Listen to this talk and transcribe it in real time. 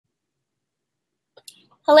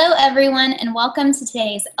Hello, everyone, and welcome to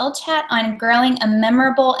today's Ellechat on growing a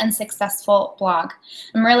memorable and successful blog.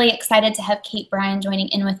 I'm really excited to have Bryan joining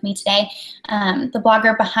in with me today, the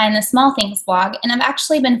blogger behind the Small Things blog, and I've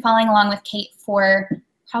actually been following along with Kate for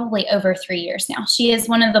probably over 3 years now. She is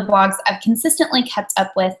one of the blogs I've consistently kept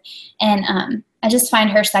up with, and I just find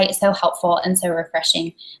her site so helpful and so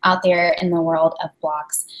refreshing out there in the world of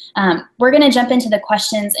blogs. We're going to jump into the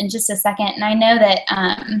questions in just a second, and I know that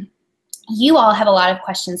you all have a lot of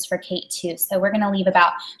questions for Kate too, so we're going to leave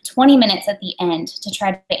about 20 minutes at the end to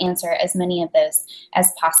try to answer as many of those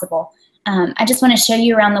as possible. I just want to show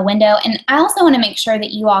you around the window, and I also want to make sure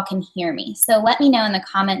that you all can hear me. So let me know in the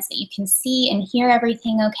comments that you can see and hear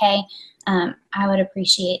everything okay. I would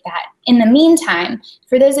appreciate that. In the meantime,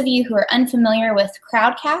 for those of you who are unfamiliar with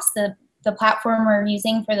Crowdcast, the platform we're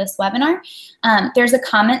using for this webinar, there's a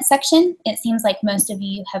comment section. It seems like most of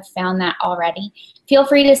you have found that already. Feel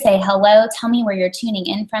free to say hello, tell me where you're tuning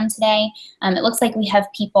in from today. It looks like we have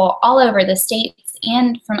people all over the States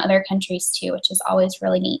and from other countries too, which is always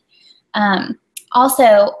really neat.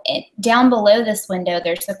 Also, down below this window,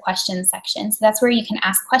 there's the questions section. So that's where you can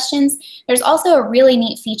ask questions. There's also a really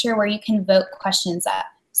neat feature where you can vote questions up.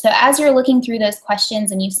 So as you're looking through those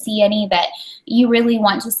questions and you see any that you really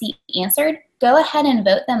want to see answered, go ahead and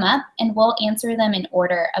vote them up, and we'll answer them in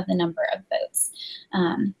order of the number of votes.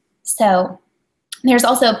 So there's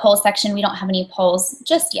also a poll section. We don't have any polls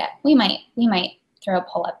just yet. We might throw a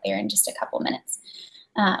poll up there in just a couple minutes.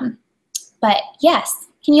 But yes,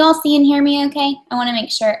 can you all see and hear me okay? I want to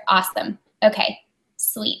make sure. Awesome. Okay,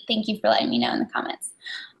 sweet. Thank you for letting me know in the comments.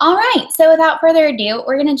 All right, so without further ado,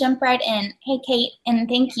 we're going to jump right in. Hey, Kate, and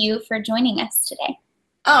thank you for joining us today.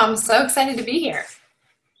 Oh, I'm so excited to be here.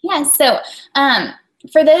 Yeah, so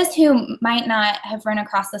for those who might not have run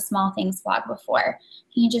across the Small Things blog before,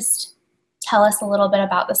 can you just tell us a little bit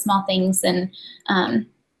about the Small Things and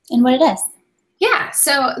what it is? Yeah,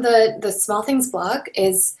 so the Small Things blog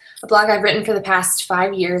is a blog I've written for the past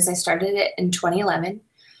 5 years. I started it in 2011.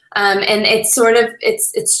 And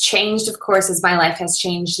it's changed, of course, as my life has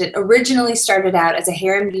changed. It originally started out as a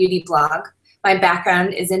hair and beauty blog. My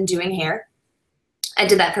background is in doing hair. I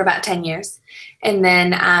did that for about 10 years. And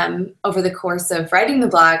then over the course of writing the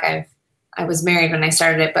blog, I was married when I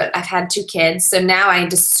started it, but I've had 2 kids. So now I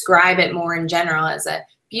describe it more in general as a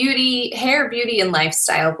hair, beauty, and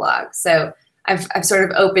lifestyle blog. So I've sort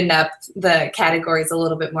of opened up the categories a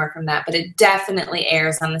little bit more from that, but it definitely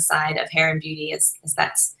errs on the side of hair and beauty, as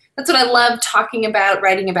that's what I love talking about,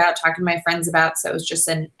 writing about, talking to my friends about. So it was just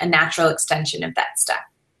a natural extension of that stuff.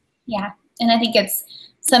 Yeah, and I think it's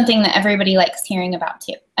something that everybody likes hearing about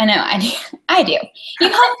too. I know I do. You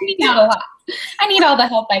help me out a lot. I need all the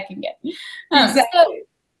help I can get. Exactly.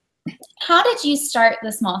 So how did you start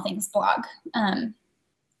the Small Things blog?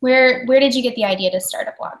 Where did you get the idea to start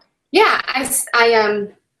a blog? Yeah,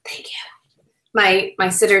 thank you. My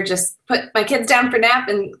sitter just put my kids down for nap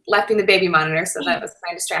and left me the baby monitor, so that was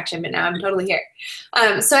my distraction, but now I'm totally here.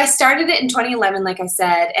 So I started it in 2011, like I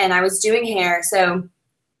said, and I was doing hair. So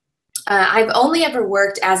I've only ever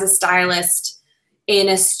worked as a stylist in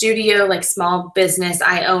a studio, like small business,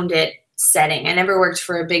 I owned it setting. I never worked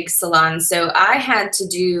for a big salon, so I had to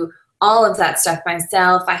do all of that stuff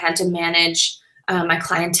myself. I had to manage my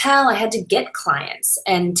clientele. I had to get clients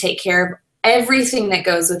and take care of everything that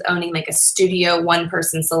goes with owning like a studio,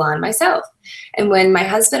 one-person salon myself. And when my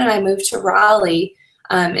husband and I moved to Raleigh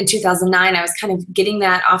in 2009, I was kind of getting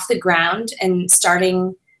that off the ground and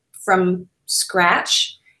starting from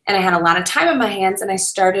scratch. And I had a lot of time on my hands, and I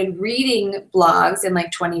started reading blogs in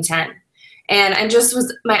like 2010. And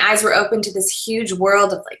my eyes were open to this huge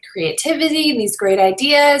world of like creativity and these great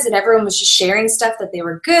ideas, and everyone was just sharing stuff that they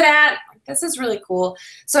were good at. This is really cool.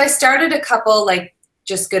 So I started a couple like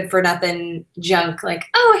just good for nothing junk, like,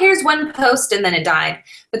 oh, here's one post, and then it died.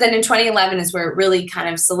 But then in 2011 is where it really kind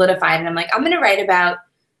of solidified, and I'm like, I'm going to write about,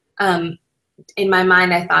 in my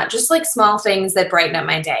mind, I thought, just like small things that brighten up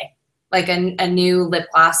my day, like a new lip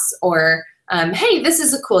gloss, or, hey, this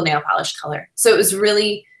is a cool nail polish color. So it was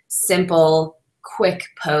really simple, quick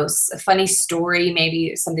posts, a funny story,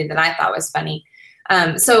 maybe something that I thought was funny.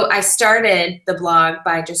 So I started the blog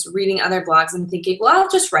by just reading other blogs and thinking, well, I'll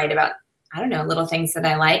just write about, I don't know, little things that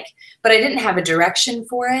I like. But I didn't have a direction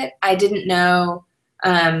for it. I didn't know.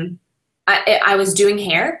 I was doing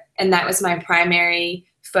hair, and that was my primary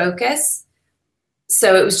focus.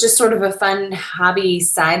 So it was just sort of a fun hobby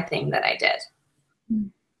side thing that I did.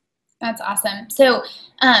 That's awesome. So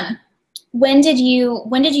when did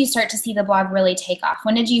you start to see the blog really take off?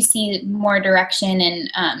 When did you see more direction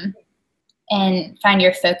and find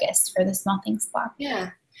your focus for the Small Things blog?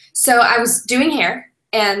 Yeah. So I was doing hair.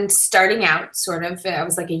 And starting out, sort of, I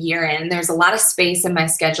was like a year in, there's a lot of space in my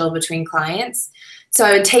schedule between clients. So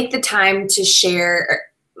I would take the time to share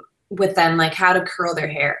with them like how to curl their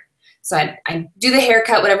hair. So I'd do the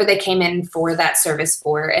haircut, whatever they came in for that service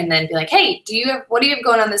for, and then be like, hey, what do you have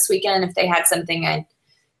going on this weekend? If they had something,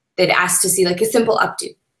 they'd ask to see like a simple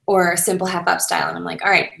updo or a simple half up style. And I'm like,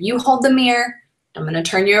 all right, you hold the mirror. I'm going to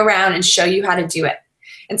turn you around and show you how to do it.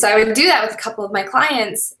 And so I would do that with a couple of my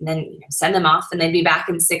clients and then send them off, and they'd be back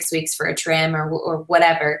in 6 weeks for a trim or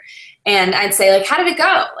whatever. And I'd say, like, how did it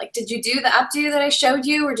go? Like, did you do the updo that I showed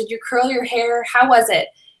you, or did you curl your hair? How was it?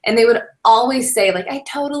 And they would always say, like, I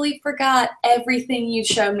totally forgot everything you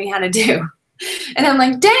showed me how to do. And I'm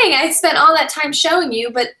like, dang, I spent all that time showing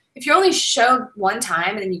you, but if you're only showed one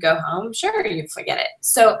time and then you go home, sure, you forget it.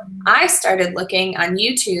 So I started looking on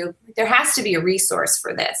YouTube. There has to be a resource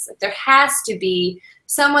for this. Like, there has to be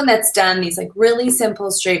someone that's done these like really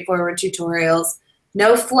simple, straightforward tutorials,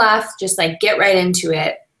 no fluff, just like get right into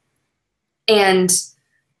it. And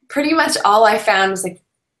pretty much all I found was like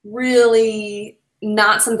really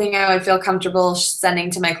not something I would feel comfortable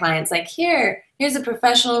sending to my clients. Like, here's a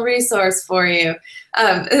professional resource for you.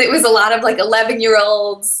 It was a lot of like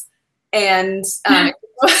 11-year-olds, and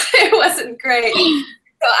it wasn't great.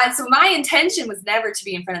 So my intention was never to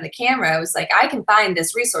be in front of the camera. I was like, I can find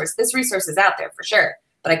this resource. This resource is out there for sure,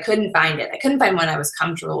 but I couldn't find it. I couldn't find one I was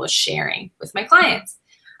comfortable with sharing with my clients.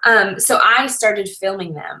 So I started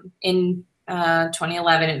filming them in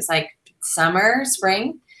 2011. It was like summer,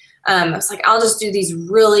 spring. I was like, I'll just do these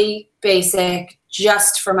really basic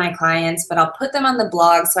just for my clients, but I'll put them on the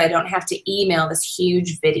blog so I don't have to email this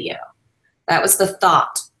huge video. That was the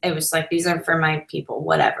thought. It was like, these are for my people,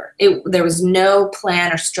 whatever. There was no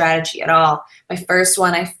plan or strategy at all. My first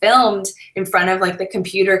one I filmed in front of like the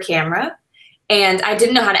computer camera, and I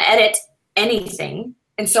didn't know how to edit anything.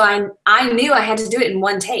 And so I knew I had to do it in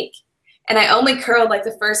one take. And I only curled like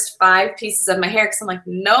the first 5 pieces of my hair because I'm like,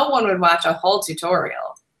 no one would watch a whole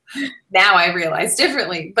tutorial. Now I realize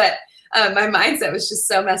differently, but my mindset was just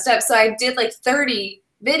so messed up. So I did like 30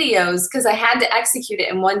 videos because I had to execute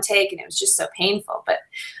it in one take, and it was just so painful. But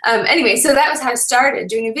anyway, so that was how I started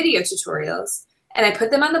doing video tutorials, and I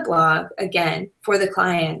put them on the blog again for the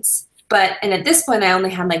clients. And at this point, I only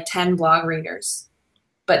had like 10 blog readers,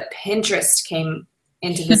 but Pinterest came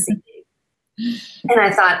into the scene. And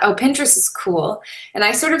I thought, oh, Pinterest is cool. And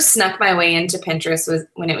I sort of snuck my way into Pinterest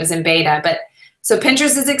when it was in beta. But so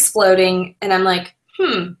Pinterest is exploding, and I'm like,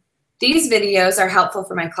 these videos are helpful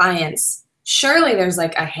for my clients. Surely there's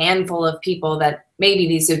like a handful of people that maybe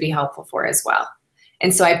these would be helpful for as well.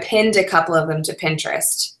 And so I pinned a couple of them to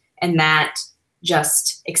Pinterest, and that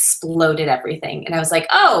just exploded everything. And I was like,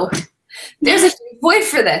 oh, there's a huge void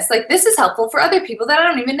for this. Like, this is helpful for other people that I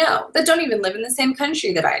don't even know, that don't even live in the same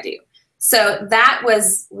country that I do. So that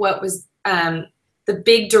was what was the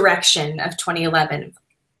big direction of 2011.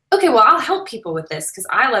 Okay, well, I'll help people with this because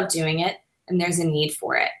I love doing it and there's a need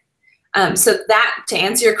for it. So that, to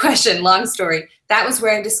answer your question, long story, that was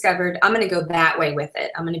where I discovered I'm going to go that way with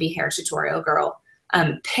it. I'm going to be hair tutorial girl.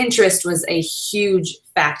 Pinterest was a huge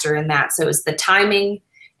factor in that. So it was the timing,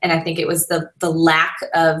 and I think it was the lack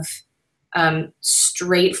of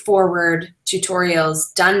straightforward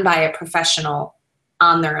tutorials done by a professional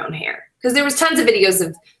on their own hair. Because there was tons of videos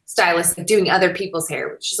of stylists doing other people's hair,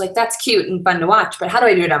 which is like, that's cute and fun to watch, but how do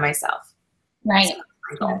I do it on myself? Right.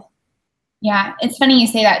 Yeah, it's funny you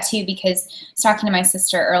say that too, because I was talking to my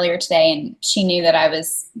sister earlier today, and she knew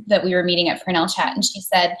that we were meeting up for an Ellechat, and she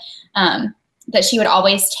said that she would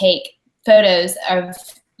always take photos of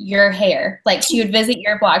your hair. Like, she would visit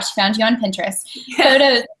your blog, she found you on Pinterest,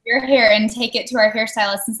 photos of your hair, and take it to our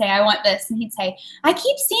hairstylist and say, I want this. And he'd say, I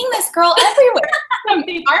keep seeing this girl everywhere.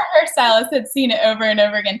 Our hairstylist had seen it over and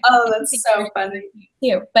over again. Oh, that's so funny.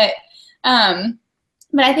 Too. But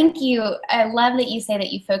I think I love that you say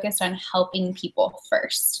that you focused on helping people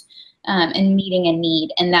first and meeting a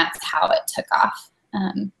need, and that's how it took off.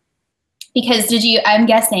 Because I'm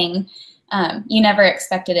guessing you never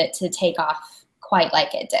expected it to take off quite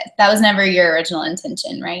like it did. That was never your original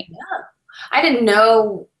intention, right? No, I didn't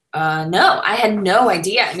know. No, I had no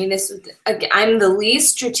idea. I mean, I'm the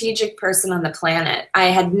least strategic person on the planet. I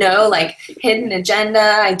had no like hidden agenda.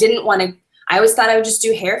 I always thought I would just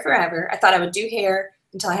do hair forever. I thought I would do hair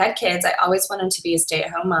until I had kids. I always wanted to be a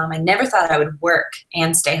stay-at-home mom. I never thought I would work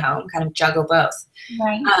and stay home, kind of juggle both.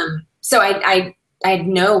 Right. So I had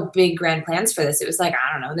no big grand plans for this. It was like,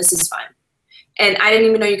 I don't know, this is fun. And I didn't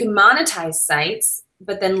even know you could monetize sites.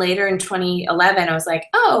 But then later in 2011, I was like,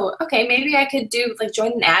 oh, okay, maybe I could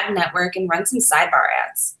join an ad network and run some sidebar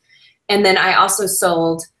ads. And then I also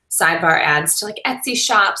sold sidebar ads to like Etsy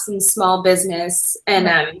shops and small business. And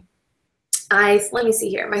let me see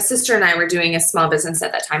here. My sister and I were doing a small business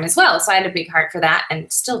at that time as well. So I had a big heart for that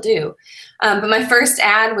and still do. But my first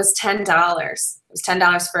ad was $10. It was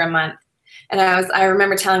 $10 for a month. And I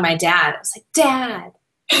remember telling my dad, I was like, Dad,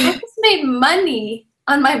 I just made money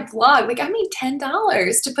on my blog. Like I made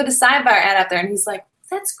 $10 to put a sidebar ad out there. And he's like,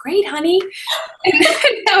 that's great, honey. And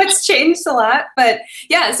now it's changed a lot. But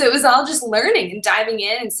yeah, so it was all just learning and diving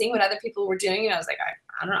in and seeing what other people were doing. And I was like,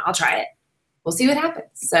 I don't know, I'll try it. We'll see what happens.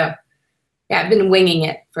 So yeah, I've been winging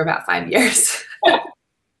it for about 5 years.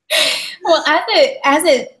 Well, as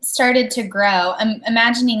it started to grow, I'm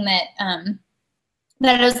imagining that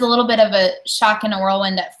that it was a little bit of a shock and a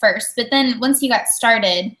whirlwind at first. But then once you got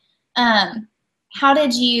started, how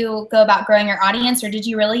did you go about growing your audience, or did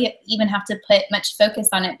you really even have to put much focus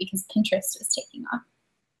on it because Pinterest was taking off?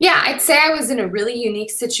 Yeah, I'd say I was in a really unique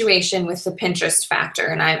situation with the Pinterest factor,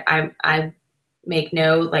 and I make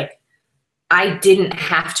no, like, I didn't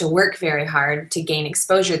have to work very hard to gain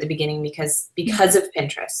exposure at the beginning because of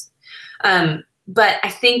Pinterest. But I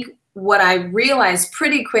think what I realized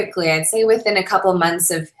pretty quickly, I'd say within a couple months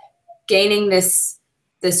of gaining this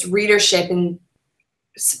readership and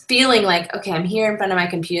feeling like, okay, I'm here in front of my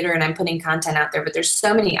computer and I'm putting content out there, but there's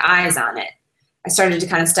so many eyes on it. I started to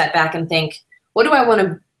kind of step back and think, what do I want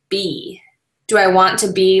to be? Do I want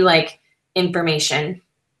to be like information,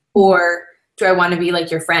 or do I want to be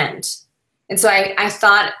like your friend? And so I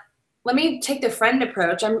thought, let me take the friend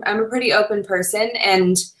approach. I'm a pretty open person.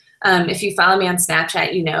 And if you follow me on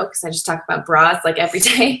Snapchat, you know, because I just talk about bras like every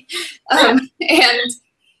day. I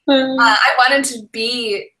wanted to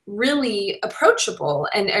be really approachable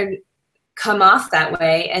and come off that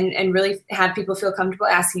way and really have people feel comfortable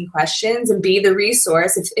asking questions and be the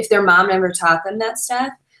resource. If their mom never taught them that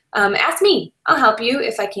stuff, ask me. I'll help you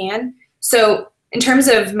if I can. So in terms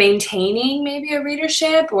of maintaining maybe a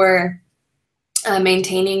readership or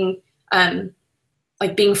maintaining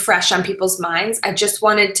like being fresh on people's minds, I just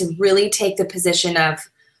wanted to really take the position of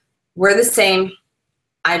we're the same.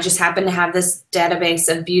 I just happen to have this database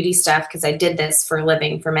of beauty stuff because I did this for a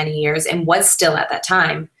living for many years and was still at that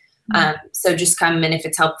time. So just come, and if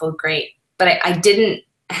it's helpful, great. But I didn't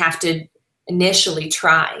have to initially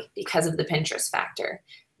try because of the Pinterest factor.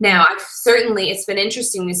 Now, it's been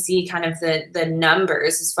interesting to see kind of the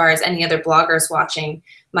numbers as far as any other bloggers watching.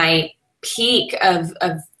 My peak of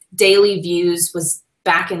daily views was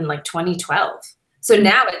back in like 2012. So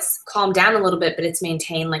now it's calmed down a little bit, but it's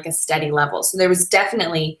maintained like a steady level. So there was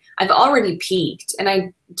definitely, I've already peaked, and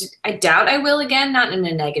I doubt I will again, not in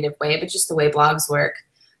a negative way, but just the way blogs work.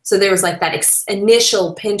 So there was like that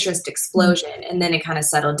initial Pinterest explosion, and then it kind of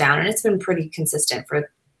settled down, and it's been pretty consistent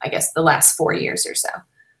for, I guess, the last 4 years or so.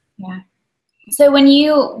 Yeah. So when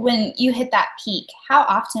you hit that peak, how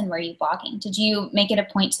often were you blogging? Did you make it a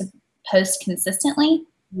point to post consistently?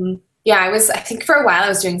 Yeah, I think for a while I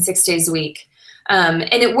was doing 6 days a week. And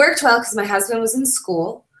it worked well because my husband was in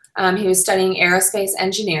school. He was studying aerospace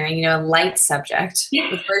engineering, you know, a light subject. He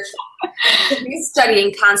was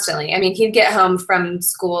studying constantly. I mean, he'd get home from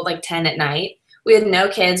school like 10 at night. We had no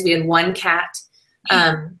kids. We had one cat.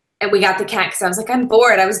 And we got the cat because I was like, I'm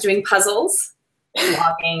bored. I was doing puzzles,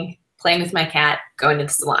 walking, playing with my cat, going to the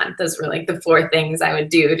salon. Those were like the 4 things I would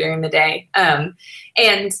do during the day.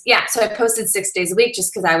 And yeah, so I posted 6 days a week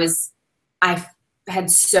just because I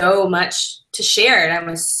had so much to share, and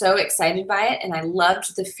I was so excited by it, and I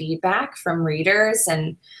loved the feedback from readers.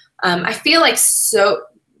 And I feel like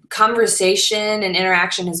conversation and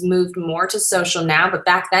interaction has moved more to social now, but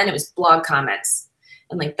back then it was blog comments,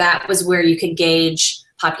 and like that was where you could gauge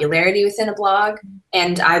popularity within a blog.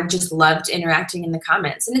 And I just loved interacting in the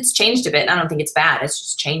comments, and it's changed a bit, and I don't think it's bad, it's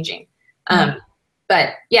just changing.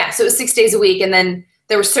 But yeah, so it was 6 days a week, and then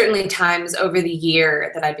there were certainly times over the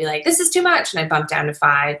year that I'd be like, this is too much, and I bump down to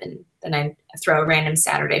 5, and then I throw a random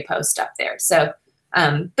Saturday post up there. So,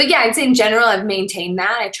 but yeah, I'd say in general, I've maintained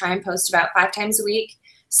that. I try and post about 5 times a week.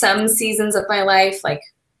 Some seasons of my life, like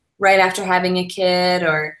right after having a kid,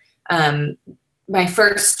 or my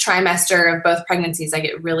first trimester of both pregnancies, I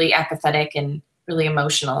get really apathetic and really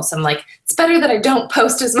emotional. So I'm like, it's better that I don't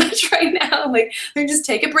post as much right now. Like, let me just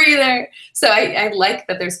take a breather. So I like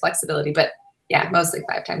that there's flexibility, but yeah, mostly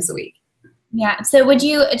 5 times a week. Yeah. So would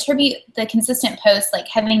you attribute the consistent posts, like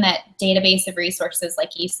having that database of resources,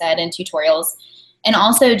 like you said, and tutorials, and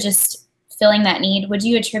also just filling that need, would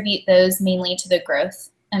you attribute those mainly to the growth,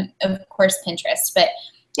 of course, Pinterest, but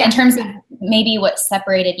in terms of maybe what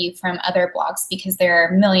separated you from other blogs, because there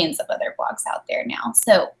are millions of other blogs out there now.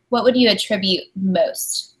 So what would you attribute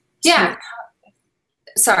most to? Yeah.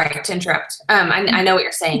 Sorry to interrupt. I know what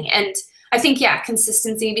you're saying. And I think, yeah,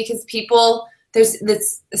 consistency, because people, there's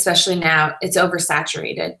this, especially now, it's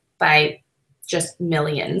oversaturated by just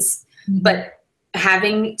millions. Mm-hmm. But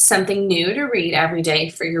having something new to read every day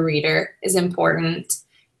for your reader is important.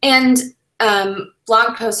 And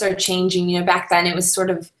blog posts are changing. You know, back then it was sort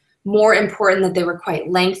of more important that they were quite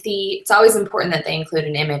lengthy. It's always important that they include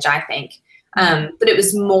an image, I think. But it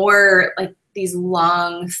was more like these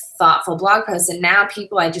long, thoughtful blog posts. And now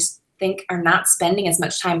people, I just think, are not spending as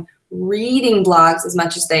much time reading blogs as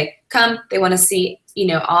much as they want to see, you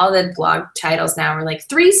know, all the blog titles now are like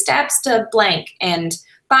 3 steps to blank and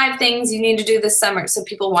 5 things you need to do this summer. So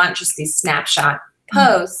people want just these snapshot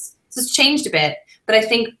posts. So it's changed a bit, but I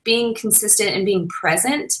think being consistent and being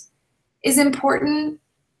present is important.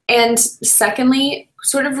 And secondly,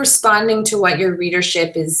 sort of responding to what your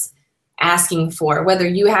readership is asking for, whether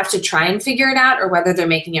you have to try and figure it out or whether they're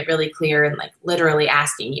making it really clear and like literally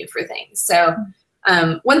asking you for things. So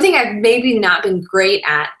one thing I've maybe not been great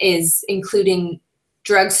at is including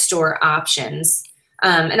drugstore options.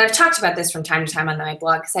 And I've talked about this from time to time on my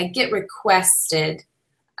blog because I get requested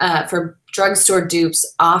for drugstore dupes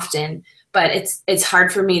often, but it's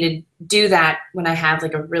hard for me to do that when I have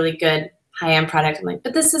like a really good high-end product. I'm like,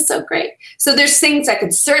 but this is so great. So there's things I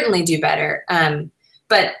could certainly do better.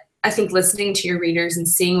 But I think listening to your readers and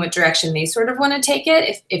seeing what direction they sort of want to take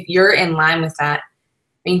it, if you're in line with that,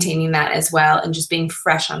 maintaining that as well and just being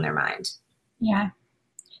fresh on their mind. Yeah.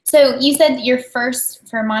 So you said your first,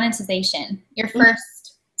 for monetization, your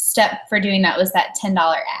first step for doing that was that $10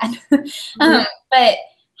 ad. But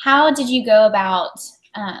how did you go about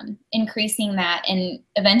increasing that and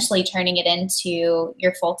eventually turning it into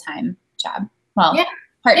your full-time job? Well,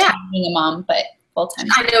 part-time being a mom, but full-time.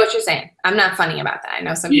 I know what you're saying. I'm not funny about that. I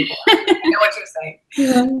know some people are. I know what you're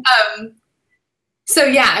saying. So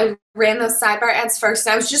yeah, I ran those sidebar ads first.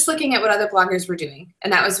 And I was just looking at what other bloggers were doing.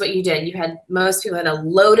 And that was what you did. Most people had a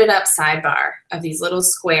loaded up sidebar of these little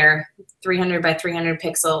square 300 by 300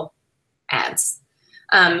 pixel ads.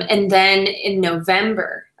 And then in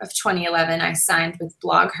November of 2011, I signed with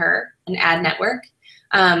BlogHer, an ad network.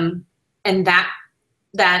 And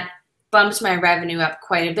that bumped my revenue up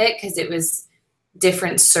quite a bit because it was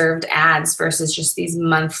different served ads versus just these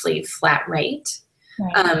monthly flat rate.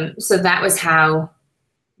 Right. So that was how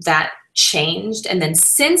that changed. And then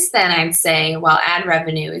since then, I'd say, while ad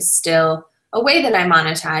revenue is still a way that I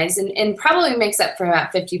monetize and probably makes up for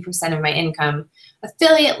about 50% of my income,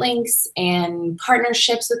 affiliate links and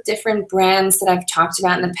partnerships with different brands that I've talked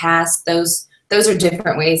about in the past, those are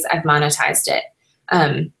different ways I've monetized it.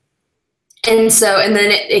 And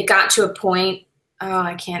then it got to a point,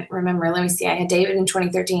 I can't remember. Let me see. I had David in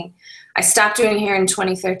 2013. I stopped doing hair in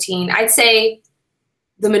 2013. I'd say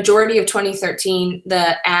the majority of 2013,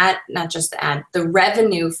 the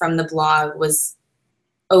revenue from the blog was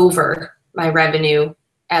over my revenue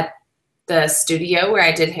at the studio where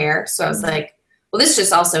I did hair. So I was like, well, this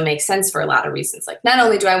just also makes sense for a lot of reasons. Like, not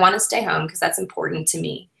only do I want to stay home because that's important to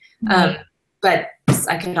me, but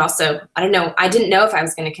I could also, I don't know, I didn't know if I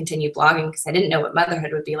was going to continue blogging because I didn't know what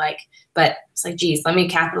motherhood would be like. But it's like, geez, let me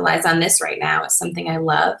capitalize on this right now. It's something I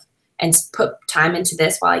love and put time into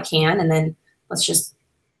this while I can. And then let's just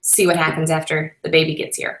see what happens after the baby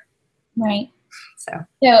gets here. Right.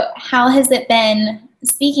 So how has it been,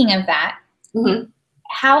 speaking of that,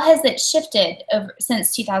 how has it shifted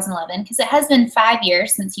since 2011? Because it has been 5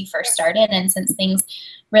 years since you first started and since things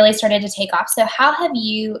really started to take off. So how have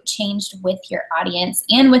you changed with your audience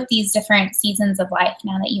and with these different seasons of life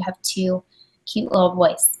now that you have 2 cute little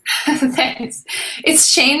boys? Thanks.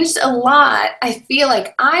 It's changed a lot. I feel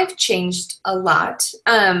like I've changed a lot.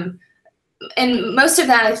 And most of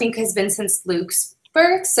that, I think, has been since Luke's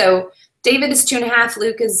birth. So David is 2.5.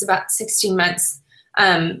 Luke is about 16 months.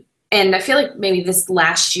 And I feel like maybe this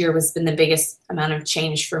last year has been the biggest amount of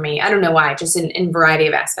change for me. I don't know why, just in variety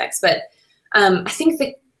of aspects. But I think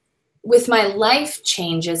that with my life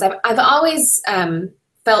changes, I've always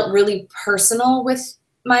felt really personal with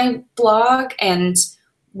my blog and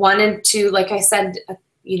wanted to, like I said,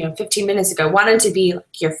 15 minutes ago, wanted to be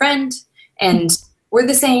like your friend and we're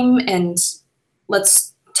the same and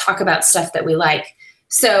let's talk about stuff that we like.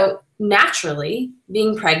 So naturally,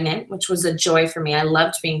 being pregnant, which was a joy for me, I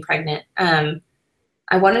loved being pregnant,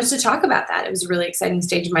 I wanted to talk about that. It was a really exciting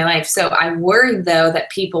stage of my life. So I worried, though, that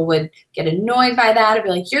people would get annoyed by that and be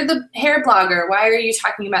like, you're the hair blogger. Why are you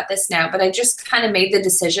talking about this now? But I just kind of made the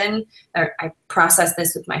decision, or I processed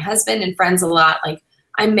this with my husband and friends a lot, like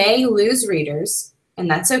I may lose readers,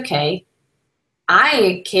 and that's okay.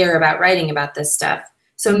 I care about writing about this stuff.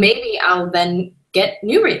 So maybe I'll then get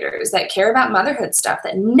new readers that care about motherhood stuff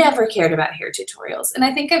that never cared about hair tutorials. And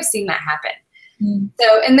I think I've seen that happen.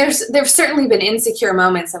 So, and there's certainly been insecure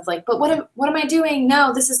moments of like, but what am I doing?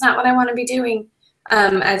 No, this is not what I want to be doing.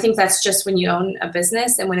 I think that's just when you own a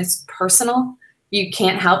business and when it's personal, you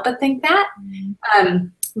can't help but think that.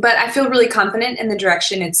 But I feel really confident in the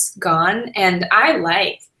direction it's gone, and I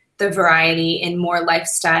like the variety in more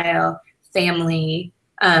lifestyle, family,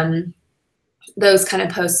 those kind of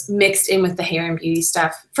posts mixed in with the hair and beauty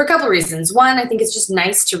stuff for a couple of reasons. One, I think it's just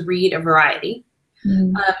nice to read a variety.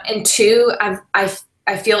 And two,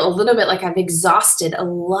 I feel a little bit like I've exhausted a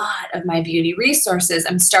lot of my beauty resources.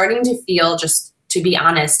 I'm starting to feel, just to be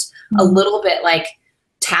honest, a little bit like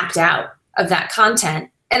tapped out of that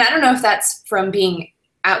content. And I don't know if that's from being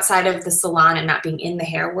outside of the salon and not being in the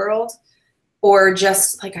hair world, or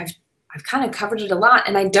just like I've kind of covered it a lot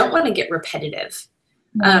and I don't want to get repetitive.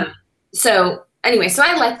 So anyway, so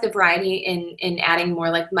I like the variety in adding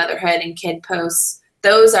more like motherhood and kid posts.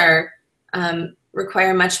 Those are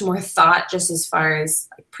require much more thought, just as far as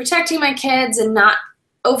like protecting my kids and not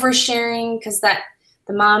oversharing, because that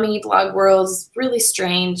the mommy blog world is really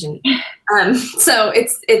strange, and so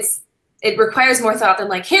it requires more thought than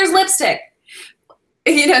like, here's lipstick.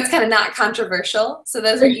 You know, it's kind of not controversial, so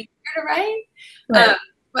those are easier to write. Well,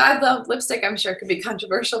 I love lipstick. I'm sure it could be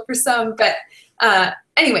controversial for some, but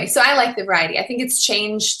anyway, so I like the variety. I think it's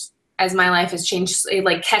changed as my life has changed. It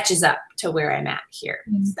like catches up to where I'm at here.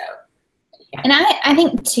 So. Yeah. And I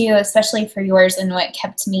think too, especially for yours, and what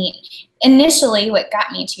kept me initially, what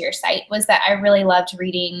got me to your site was that I really loved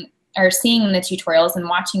reading or seeing the tutorials and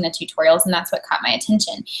watching the tutorials, and that's what caught my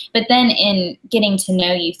attention. But then in getting to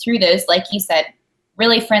know you through those, like you said,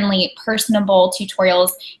 really friendly, personable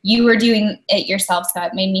tutorials, you were doing it yourself, so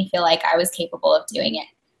it made me feel like I was capable of doing it.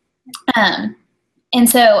 And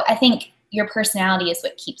so I think your personality is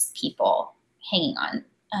what keeps people hanging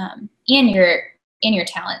on, and your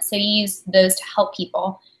talent. So you use those to help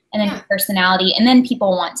people, and then your personality, and then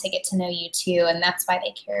people want to get to know you too, and that's why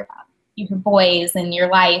they care about your boys and your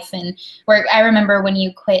life. And where I remember when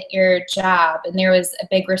you quit your job, and there was a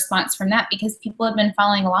big response from that because people had been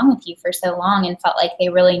following along with you for so long and felt like they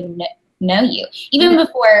really know you. Even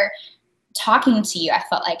before talking to you, I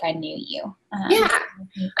felt like I knew you.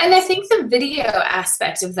 And I think the video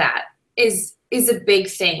aspect of that is a big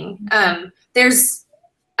thing. There's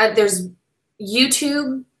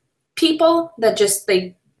YouTube people that just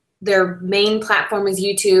their main platform is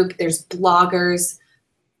YouTube. There's bloggers,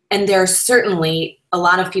 and there are certainly a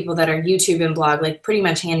lot of people that are YouTube and blog, like pretty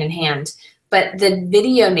much hand in hand. But the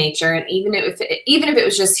video nature, and even if it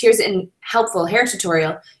was just, here's a helpful hair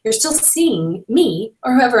tutorial, you're still seeing me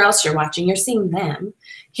or whoever else you're watching. You're seeing them,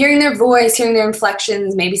 hearing their voice, hearing their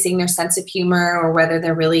inflections, maybe seeing their sense of humor, or whether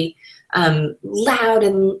they're really loud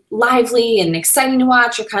and lively and exciting to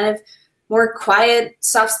watch, or kind of more quiet,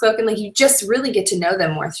 soft-spoken. Like, you just really get to know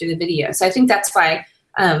them more through the video. So I think that's why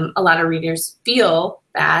a lot of readers feel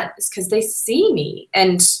that, is because they see me.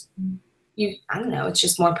 And I don't know, it's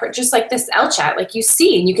just more, just like this Ellechat, like you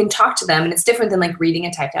see and you can talk to them, and it's different than like reading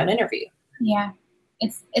a typed out interview. Yeah,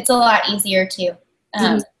 it's a lot easier too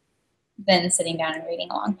than sitting down and reading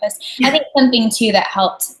a long post. I think something too that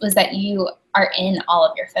helped was that you are in all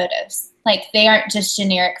of your photos. Like, they aren't just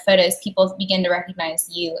generic photos. People begin to recognize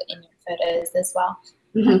you in your photos as well.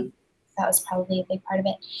 That was probably a big part of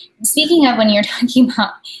it. Speaking of, when you're talking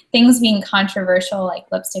about things being controversial, like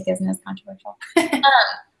lipstick isn't as controversial,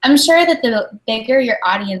 I'm sure that the bigger your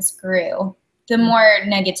audience grew, the more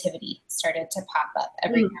negativity started to pop up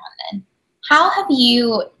every now and then. How have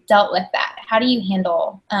you dealt with that? How do you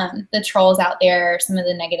handle the trolls out there, or some of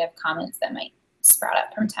the negative comments that might sprout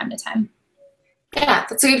up from time to time? Yeah,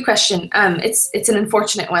 that's a good question. It's an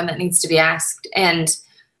unfortunate one that needs to be asked. And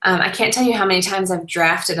I can't tell you how many times I've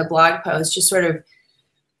drafted a blog post, just sort of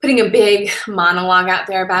putting a big monologue out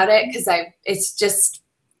there about it, because it's just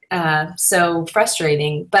so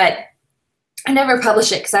frustrating. But I never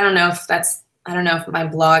publish it because I don't know if my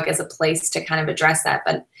blog is a place to kind of address that.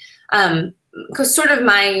 But because sort of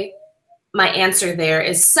my answer there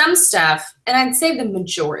is, some stuff, and I'd say the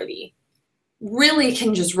majority, really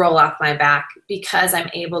can just roll off my back because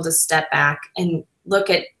I'm able to step back and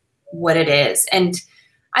look at what it is. And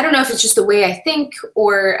I don't know if it's just the way I think,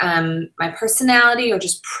 or my personality, or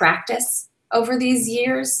just practice over these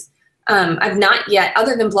years. I've not yet,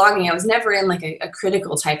 other than blogging, I was never in like a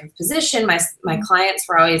critical type of position. My clients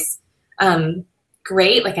were always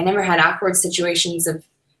great. Like, I never had awkward situations of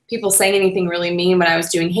people saying anything really mean when I was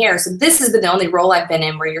doing hair. So this has been the only role I've been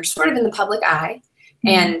in where you're sort of in the public eye,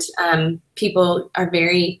 and people are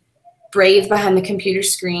very brave behind the computer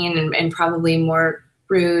screen, and probably more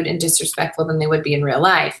rude and disrespectful than they would be in real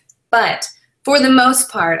life. But for the most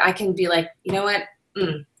part, I can be like, you know what?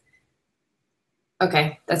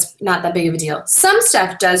 okay, that's not that big of a deal. Some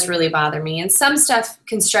stuff does really bother me, and some stuff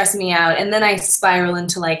can stress me out, and then I spiral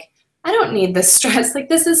into like, I don't need this stress. Like,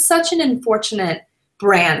 this is such an unfortunate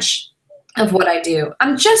branch of what I do.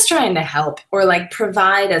 I'm just trying to help, or like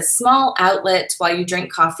provide a small outlet while you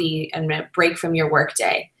drink coffee and a break from your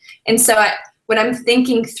workday. And so when I'm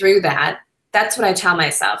thinking through that, that's what I tell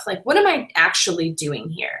myself. Like, what am I actually doing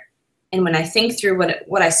here? And when I think through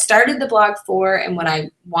what I started the blog for and what I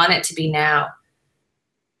want it to be now,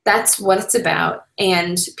 that's what it's about.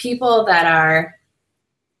 And people that are,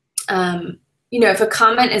 if a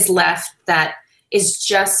comment is left that is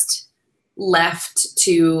just left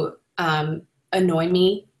to annoy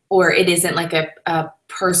me, or it isn't like a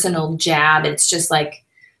personal jab, it's just like,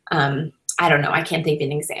 I don't know, I can't think of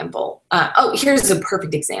an example. Here's a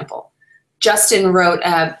perfect example. Justin wrote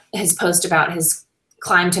his post about his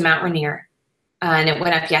climb to Mount Rainier, and it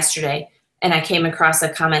went up yesterday, and I came across a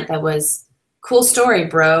comment that was, "Cool story,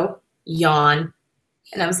 bro, yawn."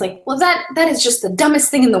 And I was like, well, that is just the dumbest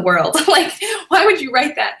thing in the world. Like, why would you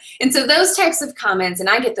write that? And so those types of comments, and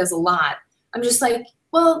I get those a lot, I'm just like,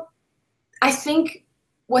 well, I think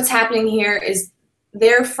what's happening here is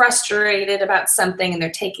they're frustrated about something and they're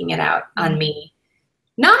taking it out on me.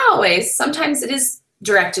 Not always. Sometimes it is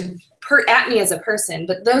directed at me as a person,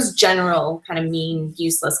 but those general kind of mean,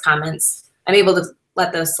 useless comments, I'm able to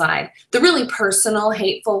let those slide. The really personal,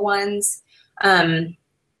 hateful ones,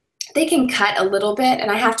 they can cut a little bit, and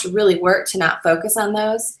I have to really work to not focus on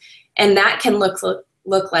those. And that can look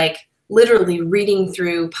like literally reading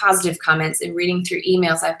through positive comments and reading through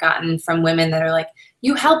emails I've gotten from women that are like,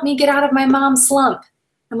 "You helped me get out of my mom slump."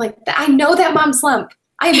 I'm like, I know that mom slump.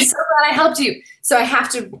 I'm so glad I helped you. So I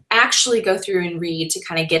have to actually go through and read to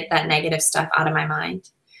kind of get that negative stuff out of my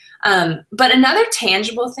mind. But another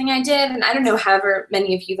tangible thing I did, and I don't know however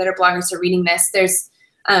many of you that are bloggers are reading this,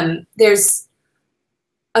 there's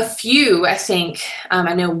a few, I think,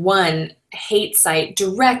 I know one hate site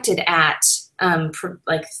directed at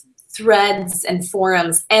like threads and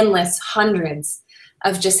forums, endless, hundreds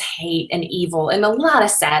of just hate and evil and a lot of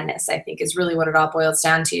sadness, I think, is really what it all boils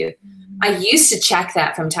down to. I used to check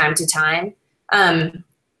that from time to time. And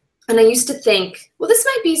I used to think, well, this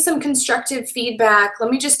might be some constructive feedback. Let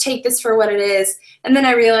me just take this for what it is. And then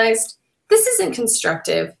I realized this isn't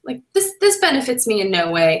constructive. Like, this benefits me in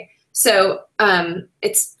no way. So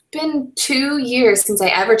it's been 2 years since I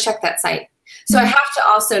ever checked that site. So I have to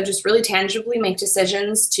also just really tangibly make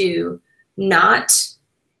decisions to not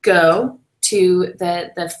go to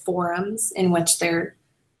the forums in which their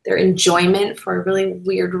enjoyment for a really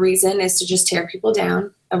weird reason is to just tear people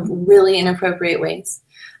down in really inappropriate ways.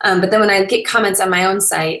 But then when I get comments on my own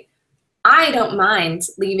site, I don't mind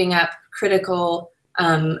leaving up critical,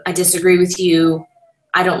 I disagree with you,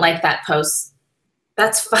 I don't like that post.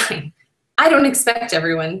 That's fine. I don't expect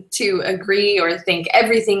everyone to agree or think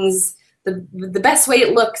everything's the best way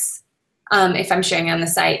it looks if I'm sharing on the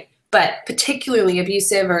site. But particularly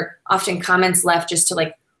abusive or often comments left just to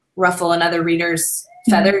like ruffle another reader's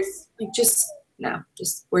feathers, like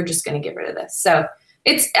we're just going to get rid of this. So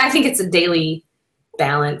I think it's a daily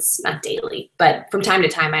balance, not daily, but from time to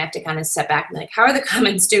time I have to kind of step back and be like, how are the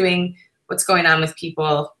comments doing? What's going on with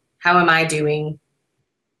people? How am I doing?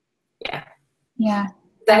 Yeah. Yeah.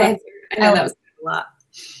 That answer. I know that was a lot.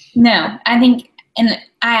 No, I think, and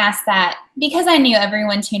I asked that because I knew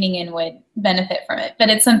everyone tuning in would benefit from it, but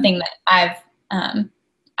it's something that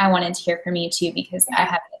I wanted to hear from you too, because I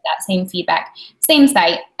have that same feedback, same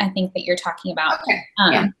site, I think, that you're talking about.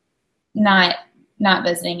 Okay. Not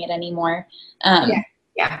visiting it anymore.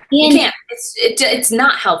 Yeah. You can't. It's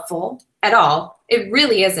not helpful at all. It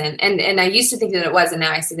really isn't. And I used to think that it was, and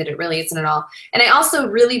now I see that it really isn't at all. And I also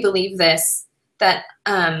really believe this, that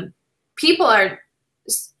people are,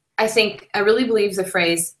 I really believe the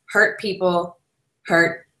phrase, hurt people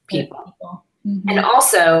hurt people. Mm-hmm. And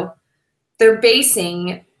also, they're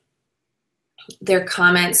basing their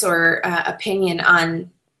comments or opinion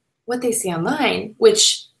on what they see online,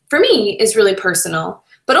 which for me is really personal,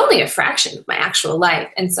 but only a fraction of my actual life.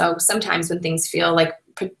 And so sometimes when things feel like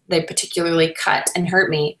they particularly cut and hurt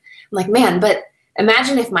me, I'm like, man, but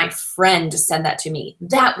imagine if my friend said that to me.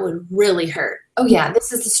 That would really hurt. Oh yeah,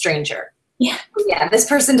 this is a stranger. Yeah. Yeah, this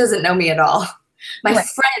person doesn't know me at all. My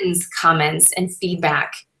friend's comments and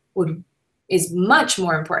feedback is much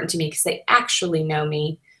more important to me because they actually know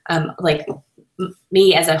me, like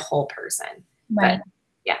me as a whole person. Right. But,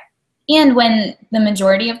 yeah. And when the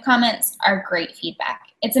majority of comments are great feedback.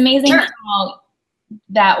 It's amazing how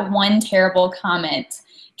that one terrible comment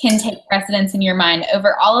can take precedence in your mind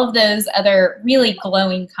over all of those other really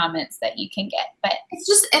glowing comments that you can get. But it's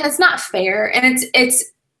just, and it's not fair. And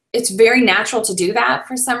it's it's very natural to do that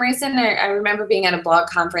for some reason. I remember being at a blog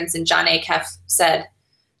conference and John Acuff said,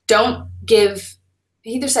 don't give,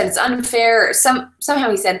 he either said it's unfair or somehow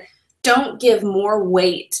he said, don't give more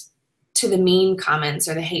weight to the mean comments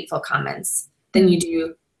or the hateful comments than you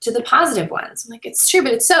do to the positive ones. I'm like, it's true,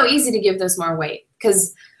 but it's so easy to give those more weight,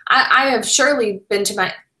 because I have surely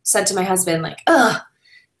said to my husband, like, ugh,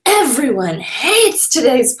 everyone hates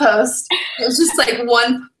today's post. It was just like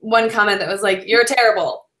one comment that was like, you're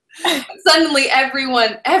terrible. Suddenly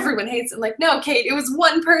everyone hates it. I'm like, no, Kate, it was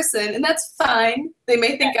one person, and that's fine. They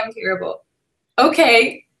may think I'm terrible.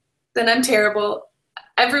 Okay, then I'm terrible.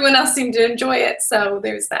 Everyone else seemed to enjoy it, so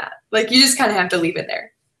there's that. Like, you just kind of have to leave it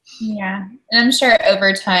there. Yeah, and I'm sure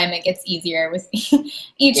over time it gets easier with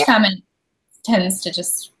each comment tends to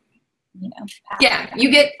just, pass. Yeah,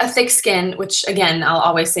 you get a thick skin, which, again, I'll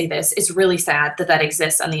always say this, it's really sad that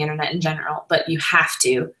exists on the internet in general, but you have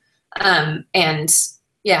to. And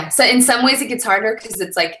yeah, so in some ways it gets harder because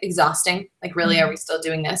it's like exhausting. Like, really, are we still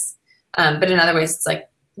doing this? But in other ways, it's like,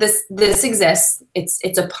 this exists.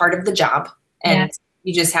 It's a part of the job, and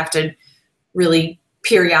you just have to really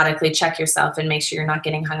periodically check yourself and make sure you're not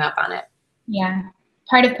getting hung up on it. Yeah,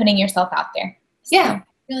 part of putting yourself out there. So, yeah, it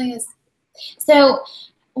really is. So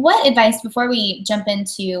what advice, before we jump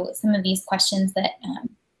into some of these questions that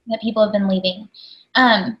people have been leaving,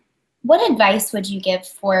 what advice would you give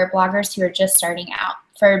for bloggers who are just starting out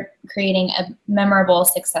for creating a memorable,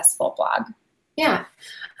 successful blog? Yeah.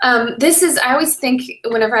 I always think,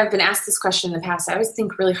 whenever I've been asked this question in the past, I always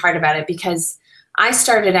think really hard about it, because I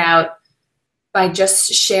started out by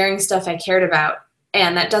just sharing stuff I cared about,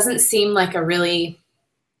 and that doesn't seem like a really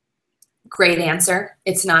great answer.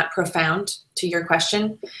 It's not profound to your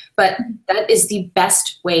question, but that is the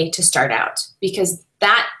best way to start out, because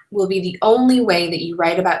that will be the only way that you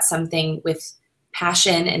write about something with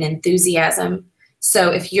passion and enthusiasm. So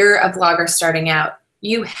if you're a blogger starting out,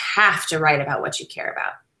 you have to write about what you care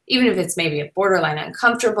about, even if it's maybe a borderline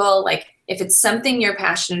uncomfortable. Like, if it's something you're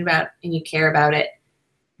passionate about and you care about it,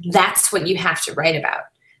 that's what you have to write about.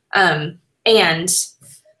 And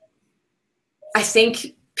I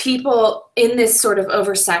think people in this sort of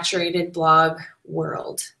oversaturated blog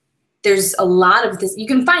world, there's a lot of this, you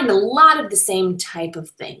can find a lot of the same type of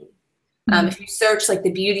thing. If you search like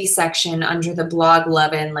the beauty section under the blog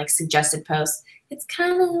lovin', like suggested posts, it's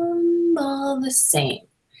kind of all the same.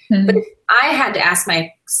 But if I had to ask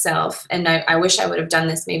myself, and I wish I would have done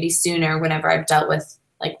this maybe sooner, whenever I've dealt with,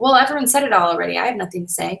 like, well, everyone said it all already, I have nothing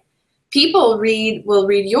to say. People will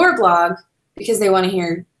read your blog because they want to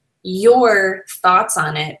hear your thoughts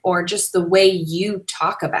on it, or just the way you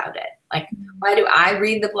talk about it. Like, why do I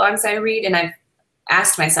read the blogs I read? And I've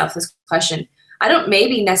asked myself this question. I don't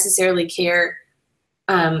maybe necessarily care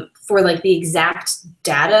for like the exact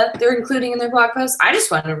data they're including in their blog posts. I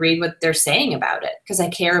just want to read what they're saying about it, because I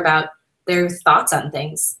care about their thoughts on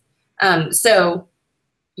things. So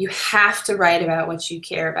you have to write about what you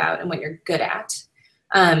care about and what you're good at.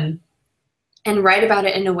 And write about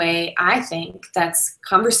it in a way, I think, that's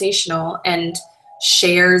conversational and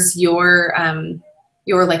shares your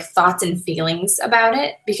like thoughts and feelings about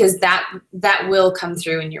it, because that will come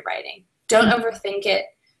through in your writing. Don't overthink it.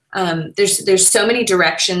 There's so many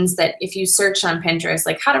directions that if you search on Pinterest,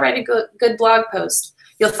 like how to write a good blog post,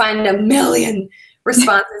 you'll find a million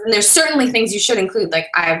responses. And there's certainly things you should include. Like,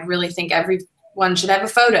 I really think everyone should have a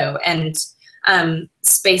photo, and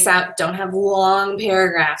space out, don't have long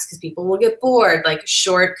paragraphs because people will get bored. Like,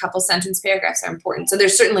 short couple sentence paragraphs are important. So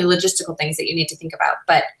there's certainly logistical things that you need to think about.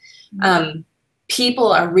 But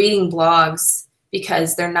people are reading blogs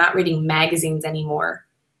because they're not reading magazines anymore.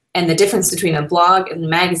 And the difference between a blog and a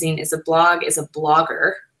magazine is a blog is a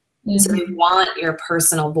blogger. So they want your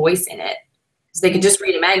personal voice in it. So they can just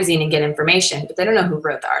read a magazine and get information, but they don't know who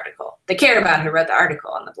wrote the article. They care about who wrote the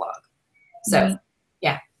article on the blog. So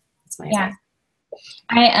yeah, that's my advice.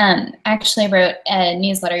 I actually wrote a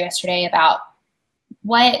newsletter yesterday about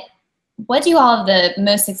what do all of the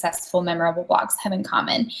most successful, memorable blogs have in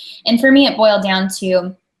common. And for me, it boiled down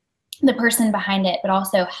to the person behind it, but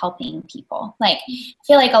also helping people. Like, I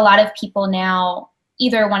feel like a lot of people now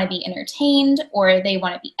either want to be entertained, or they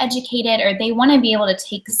want to be educated, or they want to be able to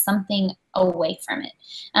take something away from it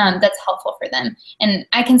that's helpful for them. And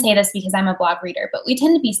I can say this because I'm a blog reader, but we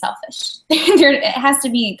tend to be selfish. It has to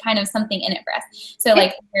be kind of something in it for us. So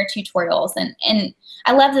like their tutorials, and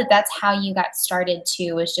I love that that's how you got started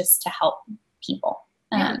too, was just to help people.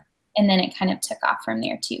 And then it kind of took off from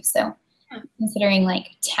there too. So considering like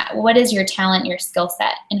what is your talent, your skill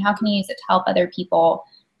set, and how can you use it to help other people?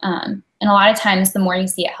 And a lot of times, the more you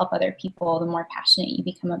see it help other people, the more passionate you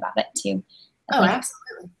become about it too. Oh,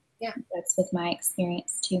 absolutely. Yeah. That's with my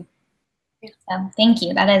experience too. Yeah. So thank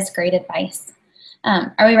you. That is great advice.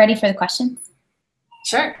 Are we ready for the questions?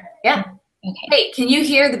 Sure. Yeah. Okay. Hey, can you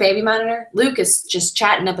hear the baby monitor? Luke is just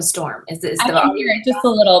chatting up a storm. I can hear it just a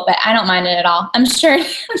little, but I don't mind it at all. I'm sure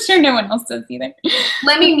no one else does either.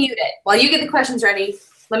 Let me mute it. While you get the questions ready,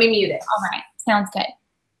 let me mute it. All right. Sounds good.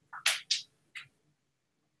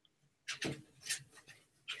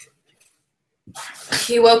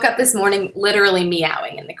 He woke up this morning literally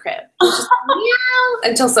meowing in the crib. He was just meow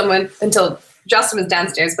until Justin was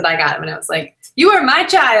downstairs, but I got him and I was like, "You are my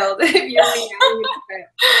child if you're meowing in the crib."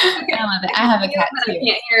 Okay. I love it. I have a cat too. I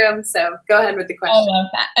can't hear him, so go ahead with the question. I love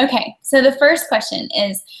that. Okay, so the first question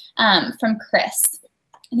is from Chris.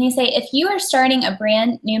 And they say, if you are starting a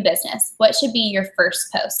brand new business, what should be your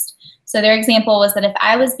first post? So their example was that if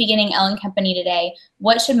I was beginning Ellen Company today,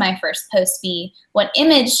 what should my first post be? What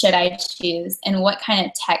image should I choose? And what kind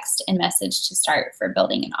of text and message to start for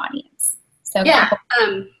building an audience? So yeah,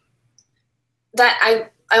 I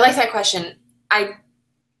like that question. I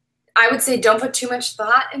would say don't put too much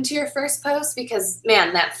thought into your first post because,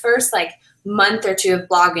 man, that first like month or two of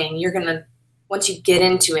blogging, you're gonna, once you get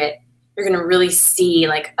into it, you're gonna really see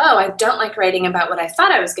like, oh, I don't like writing about what I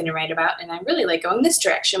thought I was gonna write about, and I really like going this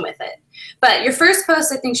direction with it. But your first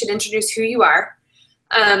post, I think, should introduce who you are,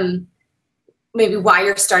 maybe why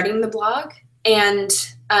you're starting the blog, and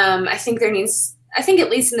I think at least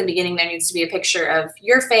in the beginning, there needs to be a picture of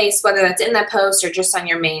your face, whether that's in that post or just on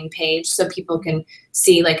your main page, so people can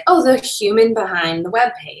see like, oh, the human behind the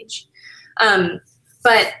web page.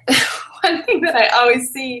 But one thing that I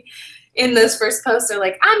always see in those first posts are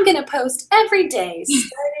like, I'm going to post every day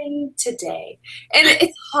starting today. And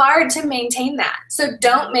it's hard to maintain that. So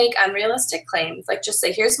don't make unrealistic claims. Like just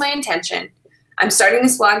say, here's my intention. I'm starting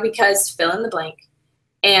this blog because fill in the blank.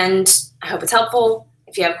 And I hope it's helpful.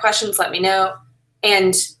 If you have questions, let me know.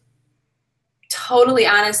 And totally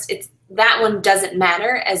honest, that one doesn't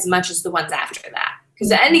matter as much as the ones after that.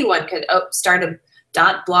 Because anyone could start a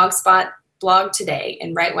 .blogspot blog today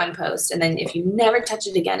and write one post, and then if you never touch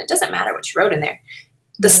it again, it doesn't matter what you wrote in there.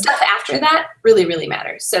 The stuff after that really, really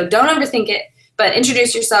matters. So don't overthink it, but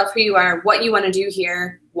introduce yourself, who you are, what you want to do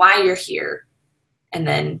here, why you're here, and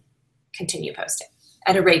then continue posting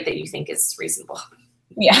at a rate that you think is reasonable.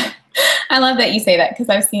 Yeah, I love that you say that because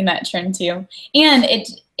I've seen that trend too, and it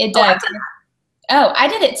does. Oh, I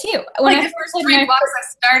did it too. When like the first 3 blogs I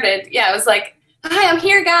started, yeah, I was like, hi, I'm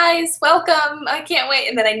here, guys. Welcome. I can't wait.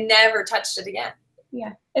 And then I never touched it again.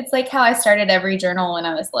 Yeah. It's like how I started every journal when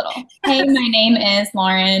I was little. Hey, my name is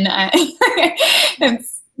Lauren.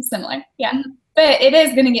 It's similar. Yeah. But it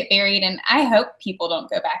is going to get buried, and I hope people don't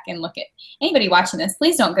go back and look at anybody watching this.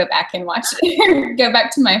 Please don't go back and watch it. Go back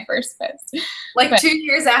to my first post. Like 2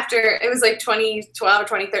 years after, it was like 2012 or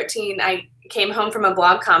 2013, I came home from a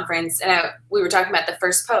blog conference, and we were talking about the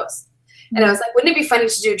first post. And I was like, wouldn't it be funny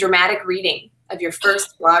to do a dramatic reading of your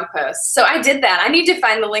first blog post? So I did that. I need to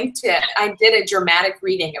find the link to it. I did a dramatic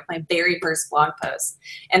reading of my very first blog post,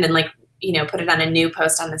 and then put it on a new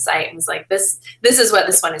post on the site, and was like, this is what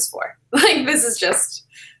this one is for. Like, this is just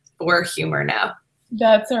for humor now.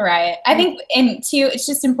 That's all right. I think, and too, it's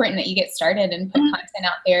just important that you get started and put content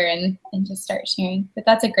out there and just start sharing. But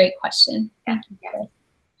that's a great question. Thank you, Chris.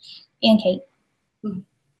 And Kate.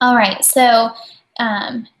 All right. So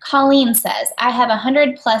Colleen says, I have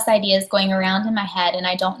 100+ ideas going around in my head and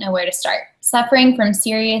I don't know where to start. Suffering from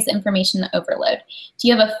serious information overload. Do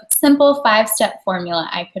you have a simple 5-step formula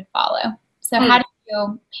I could follow? So how do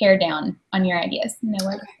you pare down on your ideas? Know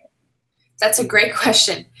where to start? That's a great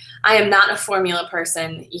question. I am not a formula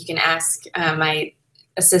person. You can ask my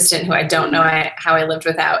assistant, who I don't know how I lived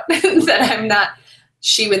without, that I'm not.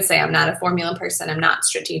 She would say I'm not a formula person. I'm not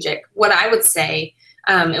strategic. What I would say,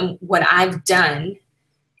 and what I've done,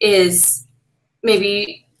 is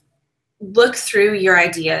maybe look through your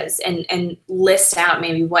ideas and list out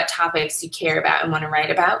maybe what topics you care about and want to write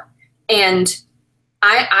about. And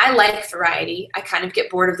I like variety. I kind of get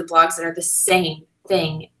bored of the blogs that are the same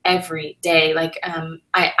thing every day. Like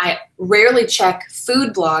I rarely check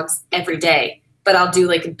food blogs every day, but I'll do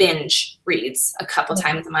like binge reads a couple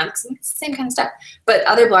times a month because it's the same kind of stuff. But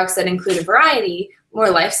other blogs that include a variety, more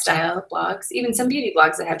lifestyle blogs, even some beauty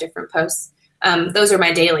blogs that have different posts, those are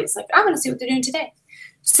my dailies. Like, I want to see what they're doing today.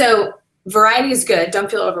 So variety is good. Don't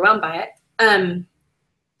feel overwhelmed by it.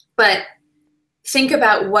 But think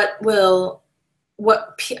about what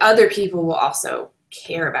other people will also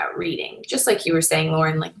care about reading. Just like you were saying,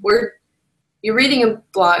 Lauren, like you're reading a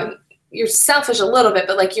blog, you're selfish a little bit,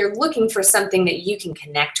 but like you're looking for something that you can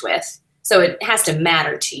connect with. So it has to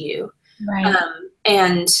matter to you. Right.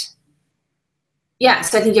 And yeah,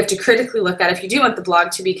 so I think you have to critically look at if you do want the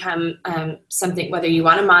blog to become something, whether you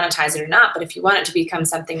want to monetize it or not, but if you want it to become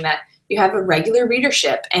something that you have a regular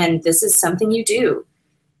readership and this is something you do,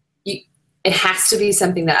 it has to be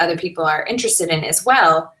something that other people are interested in as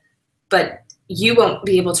well, but you won't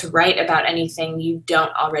be able to write about anything you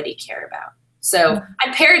don't already care about. So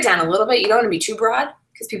I'd pare it down a little bit. You don't want to be too broad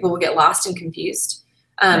because people will get lost and confused.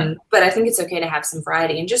 But I think it's okay to have some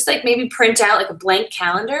variety and just like maybe print out like a blank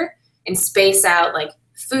calendar and space out like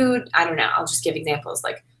food. I don't know. I'll just give examples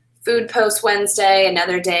like food post Wednesday,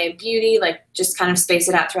 another day beauty, like just kind of space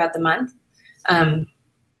it out throughout the month.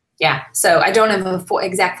 Yeah. So I don't have an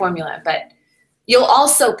exact formula, but you'll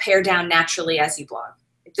also pare down naturally as you blog.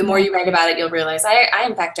 The more you write about it, you'll realize I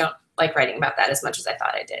in fact don't like writing about that as much as I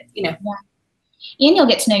thought I did, you know? Yeah. And you'll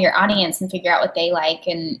get to know your audience and figure out what they like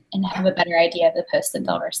and have a better idea of the post that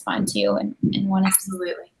they'll respond to and want to.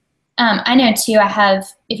 Absolutely. I know too,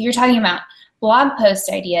 if you're talking about blog post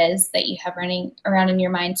ideas that you have running around in your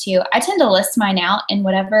mind too, I tend to list mine out and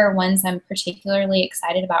whatever ones I'm particularly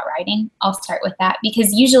excited about writing, I'll start with that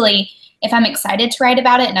because usually if I'm excited to write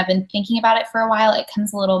about it and I've been thinking about it for a while, it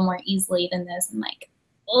comes a little more easily than those. I'm like,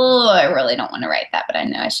 oh, I really don't want to write that, but I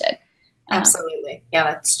know I should. Absolutely. Yeah,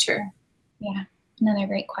 that's true. Yeah, another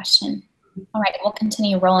great question. All right, we'll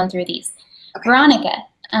continue rolling through these. Okay. Veronica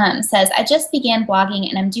says, I just began blogging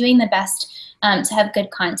and I'm doing the best to have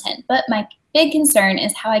good content, but my big concern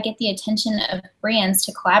is how I get the attention of brands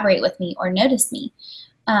to collaborate with me or notice me.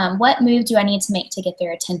 What move do I need to make to get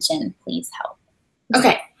their attention? Please help.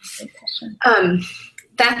 Okay.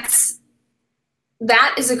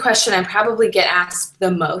 That is a question I probably get asked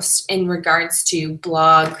the most in regards to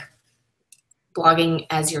blogging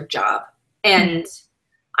as your job. And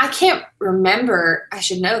I can't remember, I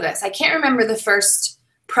should know this, I can't remember the first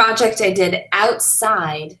project I did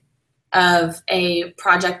outside of a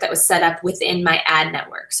project that was set up within my ad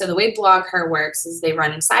network. So the way BlogHer works is they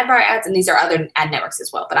run sidebar ads, and these are other ad networks as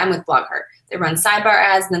well, but I'm with BlogHer. They run sidebar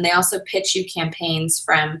ads, and then they also pitch you campaigns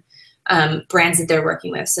from brands that they're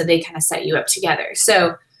working with. So they kind of set you up together.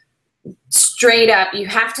 So straight up, you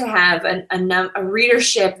have to have a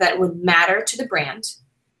readership that would matter to the brand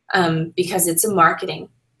because it's a marketing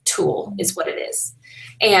tool is what it is.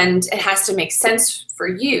 And it has to make sense for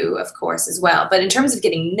you, of course, as well. But in terms of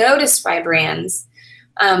getting noticed by brands,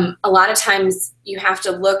 a lot of times you have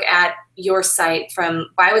to look at your site from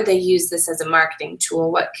why would they use this as a marketing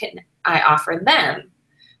tool? What can I offer them?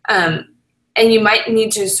 And you might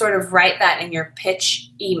need to sort of write that in your pitch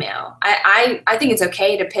email. I think it's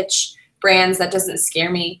okay to pitch brands. That doesn't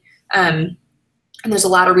scare me. And there's a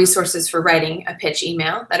lot of resources for writing a pitch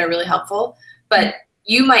email that are really helpful. But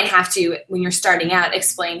you might have to, when you're starting out,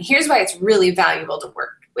 explain, here's why it's really valuable to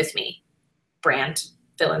work with me, brand,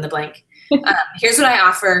 fill in the blank. Here's what I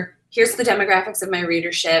offer. Here's the demographics of my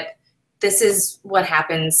readership. This is what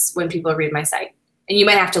happens when people read my site. And you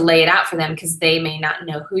might have to lay it out for them because they may not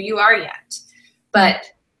know who you are yet. But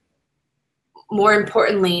more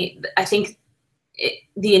importantly, I think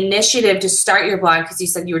the initiative to start your blog, because you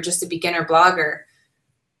said you were just a beginner blogger,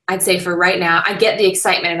 I'd say for right now, I get the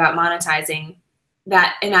excitement about monetizing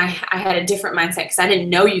that, and I had a different mindset because I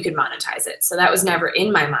didn't know you could monetize it. So that was never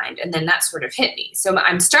in my mind, and then that sort of hit me. So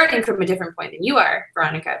I'm starting from a different point than you are,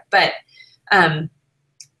 Veronica, but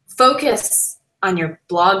focus on your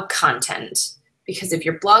blog content, because if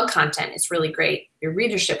your blog content is really great, your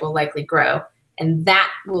readership will likely grow, and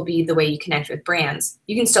that will be the way you connect with brands.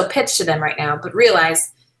 You can still pitch to them right now, but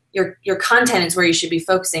realize your content is where you should be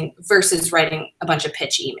focusing versus writing a bunch of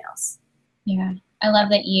pitch emails. Yeah, I love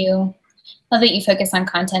that you focus on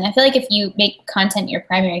content. I feel like if you make content your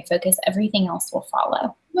primary focus, everything else will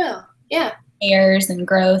follow. Well, yeah. Shares and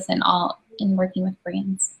growth and all in working with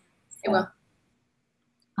brands. It will.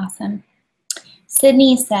 Awesome.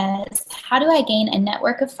 Sydney says, how do I gain a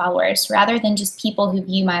network of followers rather than just people who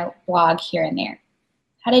view my blog here and there?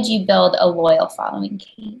 How did you build a loyal following,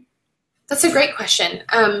 Kate? That's a great question.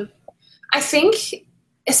 I think,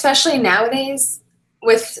 especially nowadays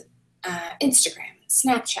with Instagram,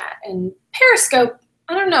 Snapchat, and Periscope.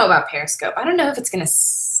 I don't know about Periscope. I don't know if it's going to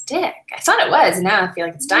stick. I thought it was, and now I feel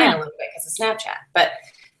like it's dying a little bit because of Snapchat. But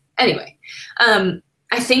anyway,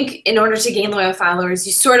 I think in order to gain loyal followers,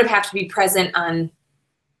 you sort of have to be present on,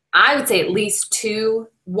 I would say, at least two,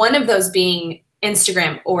 one of those being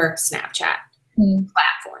Instagram or Snapchat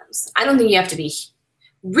platforms. I don't think you have to be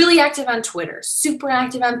really active on Twitter, super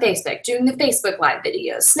active on Facebook, doing the Facebook Live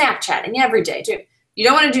videos, Snapchatting every day. You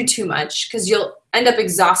don't want to do too much because you'll end up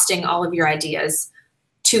exhausting all of your ideas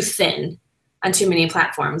too thin on too many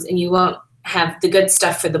platforms, and you won't have the good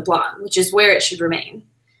stuff for the blog, which is where it should remain.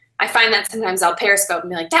 I find that sometimes I'll Periscope and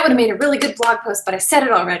be like, that would have made a really good blog post, but I said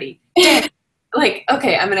it already. Damn. Like,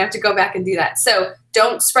 okay, I'm going to have to go back and do that. So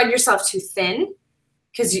don't spread yourself too thin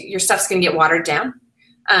because your stuff's going to get watered down.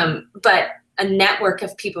 But a network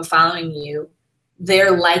of people following you,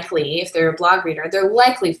 they're likely, if they're a blog reader, they're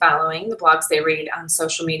likely following the blogs they read on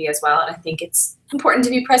social media as well. And I think it's important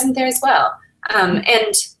to be present there as well.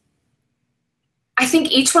 And I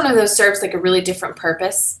think each one of those serves like a really different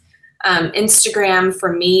purpose. Instagram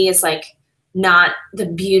for me is like not the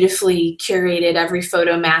beautifully curated, every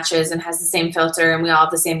photo matches and has the same filter and we all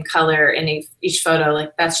have the same color in each photo.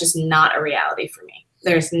 Like that's just not a reality for me.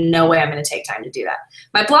 There's no way I'm going to take time to do that.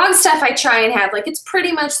 My blog stuff I try and have like, it's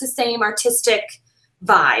pretty much the same artistic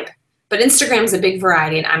vibe, but Instagram's a big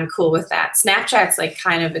variety and I'm cool with that. Snapchat's like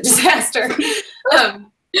kind of a disaster.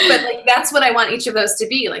 But like, that's what I want each of those to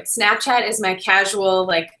be. Like Snapchat is my casual,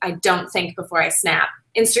 like I don't think before I snap.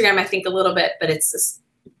 Instagram, I think a little bit, but it's this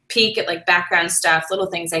peek at like background stuff, little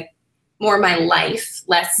things like more my life,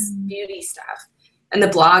 less beauty stuff. And the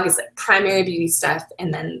blog is like primary beauty stuff.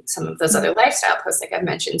 And then some of those other lifestyle posts, like I've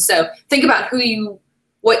mentioned. So think about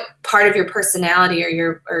what part of your personality or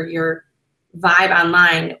your vibe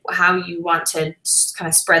online, how you want to kind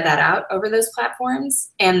of spread that out over those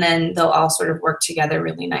platforms. And then they'll all sort of work together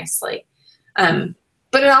really nicely.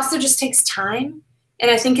 But it also just takes time. And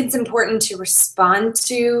I think it's important to respond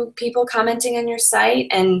to people commenting on your site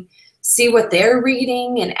and see what they're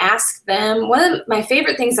reading and ask them. One of my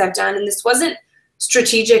favorite things I've done, and this wasn't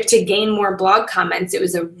strategic to gain more blog comments, it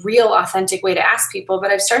was a real authentic way to ask people, but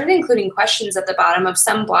I've started including questions at the bottom of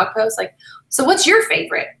some blog posts like, so what's your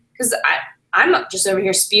favorite? Because I'm not just over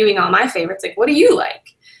here spewing all my favorites. Like, what do you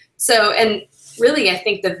like? So, and really, I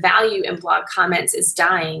think the value in blog comments is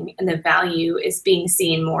dying, and the value is being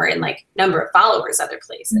seen more in like number of followers other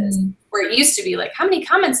places, where it used to be like, how many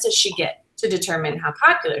comments does she get to determine how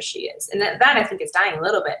popular she is? And that I think is dying a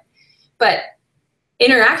little bit. But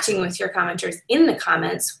interacting with your commenters in the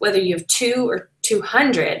comments, whether you have 2 or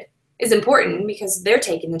 200, is important because they're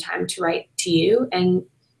taking the time to write to you. And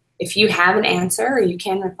if you have an answer or you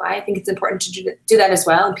can reply, I think it's important to do that as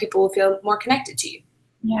well, and people will feel more connected to you.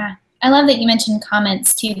 Yeah. I love that you mentioned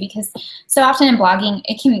comments too, because so often in blogging,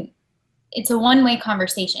 it's a one-way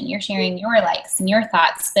conversation. You're sharing your likes and your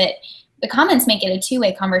thoughts, but the comments make it a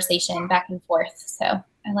two-way conversation back and forth. So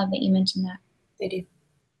I love that you mentioned that. They do.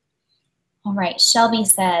 All right. Shelby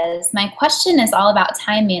says, my question is all about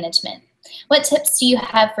time management. What tips do you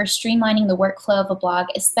have for streamlining the workflow of a blog,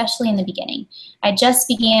 especially in the beginning? I just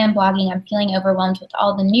began blogging. I'm feeling overwhelmed with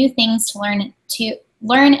all the new things to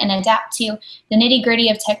learn and adapt to. The nitty-gritty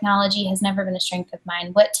of technology has never been a strength of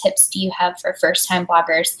mine. What tips do you have for first-time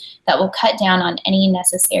bloggers that will cut down on any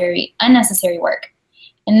unnecessary work?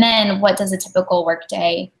 And then what does a typical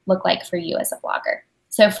workday look like for you as a blogger?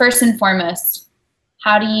 So first and foremost,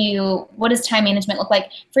 what does time management look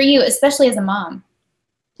like for you, especially as a mom?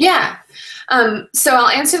 Yeah. So I'll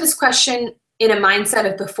answer this question in a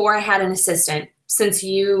mindset of before I had an assistant.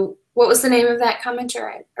 What was the name of that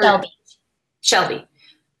commenter? Shelby.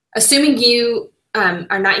 Assuming you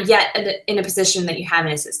are not yet in a position that you have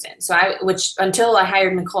an assistant. So until I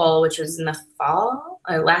hired Nicole, which was in the fall,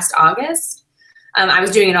 last August, I was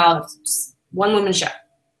doing it all, just one woman show,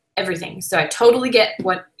 everything. So I totally get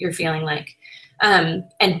what you're feeling like.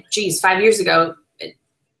 And geez, 5 years ago,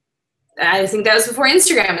 I think that was before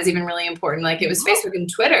Instagram was even really important. Like it was Facebook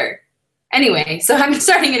and Twitter. Anyway, so I'm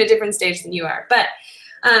starting at a different stage than you are. But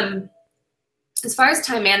as far as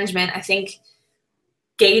time management, I think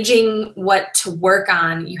gauging what to work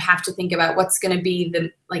on, you have to think about what's going to be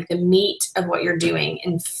the meat of what you're doing.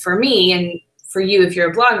 And for me, and for you, if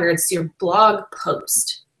you're a blogger, it's your blog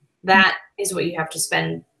post. That is what you have to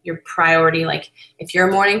spend your priority. Like if you're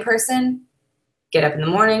a morning person, get up in the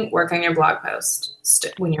morning, work on your blog post.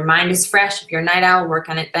 When your mind is fresh, if you're a night owl, work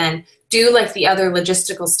on it then. Do like the other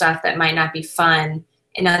logistical stuff that might not be fun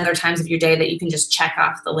in other times of your day that you can just check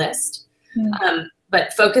off the list.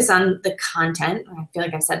 But focus on the content. I feel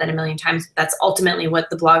like I've said that a million times, but that's ultimately what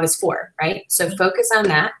the blog is for, right? So focus on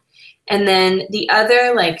that. And then the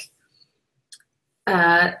other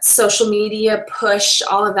social media push,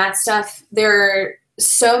 all of that stuff, there are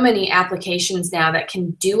so many applications now that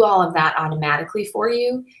can do all of that automatically for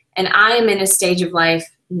you. And I am in a stage of life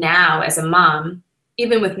now as a mom,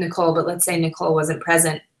 even with Nicole, but let's say Nicole wasn't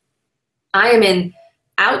present. I am in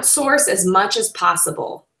outsource as much as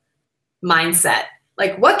possible mindset.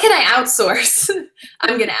 Like, what can I outsource?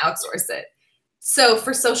 I'm going to outsource it. So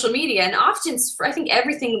for social media, and often I think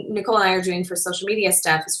everything Nicole and I are doing for social media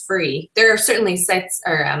stuff is free. There are certainly sites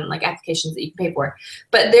or like applications that you can pay for,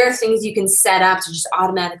 but there are things you can set up to just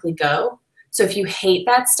automatically go. So if you hate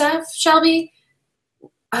that stuff, Shelby,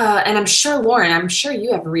 and I'm sure Lauren, I'm sure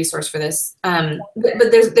you have a resource for this.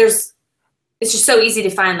 But there's it's just so easy to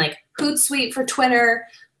find, like Hootsuite for Twitter,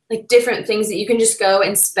 like different things that you can just go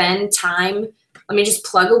and spend time. Let me just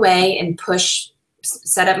plug away and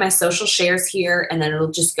set up my social shares here, and then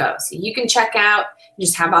it'll just go. So you can check out and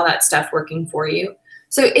just have all that stuff working for you.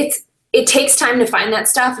 So it takes time to find that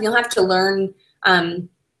stuff, and you'll have to learn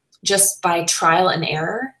just by trial and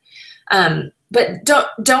error. But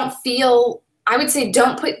don't feel, I would say,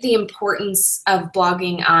 don't put the importance of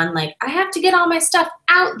blogging on like, I have to get all my stuff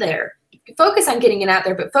out there. Focus on getting it out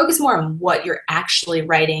there, but focus more on what you're actually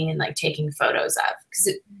writing and like taking photos of,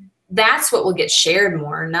 because that's what will get shared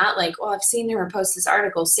more, not like, oh, I've seen her post this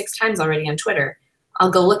article 6 times already on Twitter,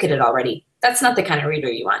 I'll go look at it already. That's not the kind of reader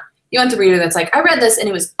you want. You want the reader that's like, I read this and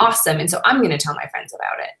it was awesome, and so I'm going to tell my friends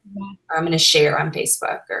about it. Yeah. Or I'm going to share on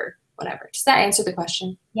Facebook or whatever. Does that answer the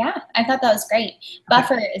question? Yeah, I thought that was great.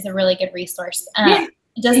 Buffer is a really good resource. It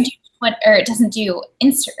doesn't do Twitter, or it doesn't do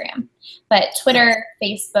Instagram, but Twitter,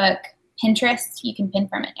 Facebook, Pinterest, you can pin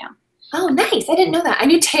from it now. Oh, nice. I didn't know that. I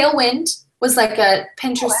knew Tailwind was like a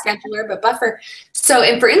Pinterest scheduler, but Buffer. So,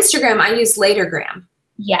 and for Instagram, I use Latergram.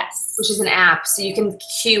 Yes. Which is an app. So you can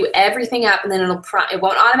queue everything up, and then it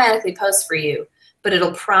won't automatically post for you, but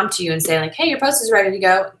it'll prompt you and say like, hey, your post is ready to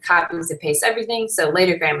go. Copies and pastes everything. So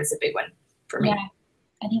Latergram is a big one for me. Yeah,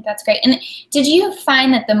 I think that's great. And did you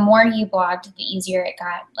find that the more you blogged, the easier it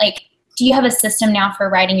got? Like, do you have a system now for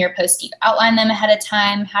writing your posts? Do you outline them ahead of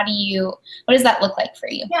time? What does that look like for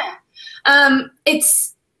you? Yeah.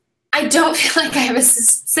 I don't feel like I have a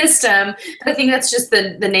system, but I think that's just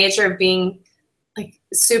the nature of being like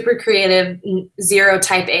super creative, 0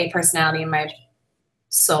 type A personality in my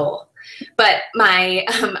soul. But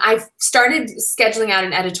I've started scheduling out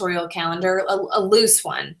an editorial calendar, a loose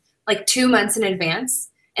one, like 2 months in advance.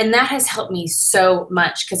 And that has helped me so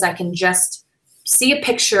much, because I can just see a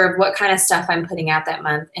picture of what kind of stuff I'm putting out that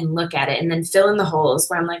month and look at it and then fill in the holes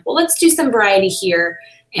where I'm like, well, let's do some variety here.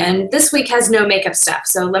 And this week has no makeup stuff,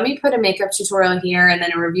 so let me put a makeup tutorial here and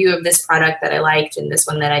then a review of this product that I liked and this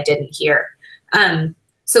one that I didn't here.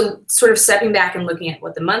 So sort of stepping back and looking at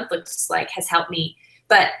what the month looks like has helped me.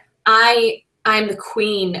 But I'm the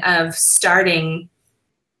queen of starting.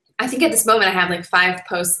 I think at this moment I have like 5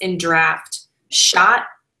 posts in draft, shot,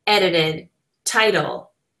 edited,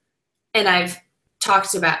 title, and I've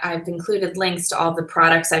included links to all the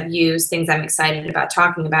products I've used, things I'm excited about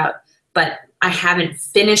talking about, but I haven't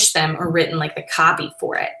finished them or written like the copy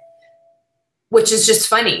for it, which is just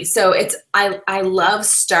funny. So I love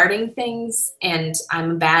starting things, and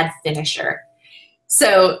I'm a bad finisher.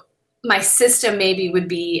 So my system maybe would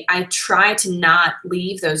be, I try to not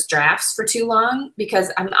leave those drafts for too long,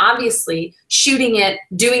 because I'm obviously shooting it,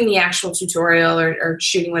 doing the actual tutorial or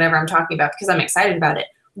shooting whatever I'm talking about because I'm excited about it.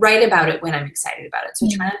 Write about it when I'm excited about it. So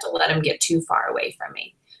try not to let them get too far away from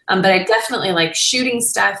me. But I definitely like shooting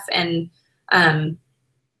stuff and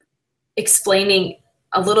explaining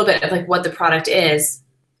a little bit of like what the product is,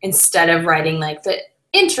 instead of writing like the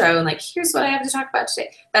intro and like, here's what I have to talk about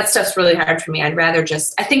today. That stuff's really hard for me. I'd rather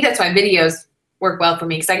I think that's why videos work well for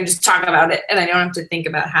me, because I can just talk about it and I don't have to think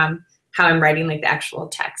about how I'm writing like the actual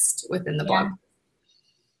text within the blog.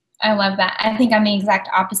 I love that. I think I'm the exact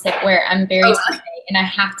opposite, where I'm very tight and I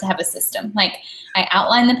have to have a system. Like, I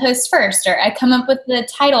outline the post first, or I come up with the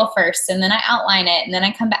title first and then I outline it and then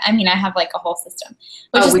I come back. I mean, I have like a whole system,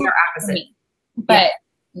 which is we are opposite. Me, but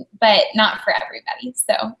not for everybody.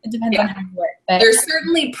 So it depends on how you work. But there's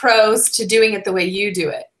certainly pros to doing it the way you do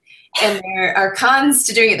it, and there are cons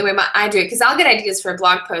to doing it the way I do it. Because I'll get ideas for a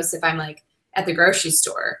blog post if I'm like at the grocery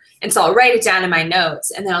store, and so I'll write it down in my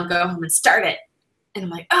notes, and then I'll go home and start it. And I'm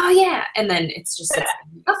like, oh yeah. And then it's just,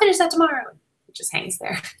 I'll finish that tomorrow. It just hangs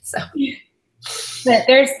there. So, but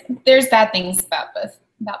there's bad things about both.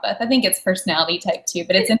 I think it's personality type too,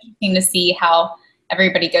 but it's interesting to see how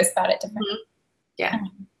everybody goes about it differently. Mm-hmm. Yeah.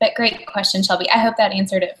 But great question, Shelby. I hope that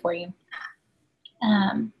answered it for you.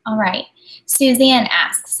 All right. Suzanne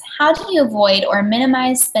asks, how do you avoid or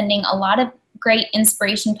minimize spending a lot of great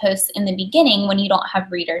inspiration posts in the beginning when you don't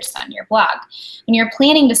have readers on your blog? When you're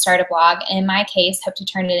planning to start a blog, and in my case, hope to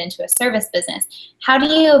turn it into a service business, how do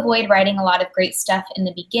you avoid writing a lot of great stuff in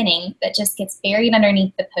the beginning that just gets buried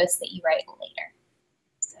underneath the posts that you write later?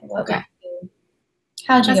 So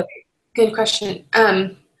how do you? Good question.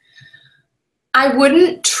 I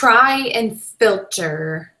wouldn't try and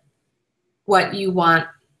filter what you want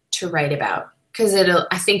to write about, because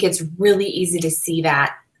I think it's really easy to see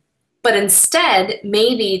that. But instead,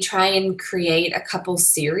 maybe try and create a couple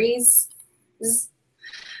series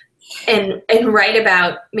and write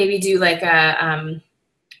about, maybe do like a,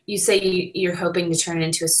 you say you're hoping to turn it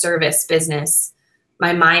into a service business,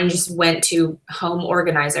 my mind just went to home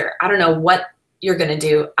organizer. I don't know what you're going to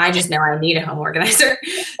do. I just know I need a home organizer.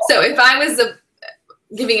 So if I was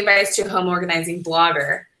giving advice to a home organizing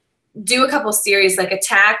blogger, do a couple series, like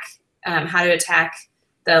how to attack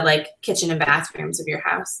the like kitchen and bathrooms of your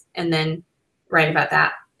house, and then write about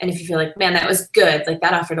that. And if you feel like, man, that was good, like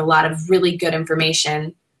that offered a lot of really good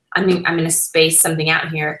information, I'm going to space something out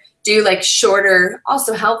here. Do like shorter,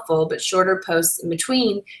 also helpful, but shorter posts in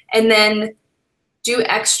between, and then do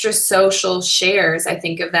extra social shares, I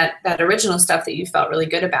think, of that original stuff that you felt really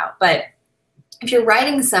good about. But if you're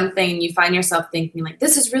writing something and you find yourself thinking like,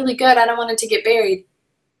 this is really good, I don't want it to get buried,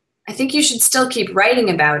 I think you should still keep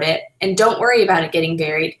writing about it, and don't worry about it getting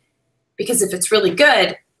buried, because if it's really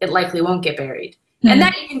good, it likely won't get buried. Mm-hmm. And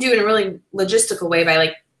that you can do in a really logistical way by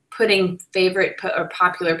like putting favorite or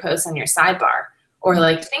popular posts on your sidebar, or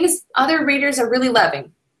like things other readers are really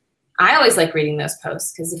loving. I always like reading those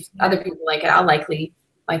posts, because if other people like it, I'll likely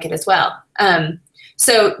like it as well.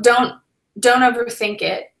 So don't overthink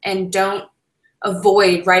it, and don't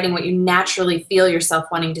avoid writing what you naturally feel yourself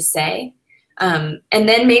wanting to say. And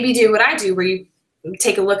then maybe do what I do, where you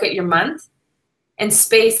take a look at your month and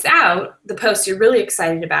space out the posts you're really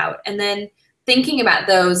excited about. And then thinking about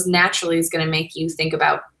those naturally is going to make you think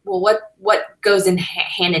about, well, what goes in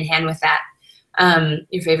hand with that?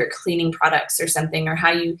 Your favorite cleaning products or something, or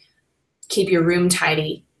how you keep your room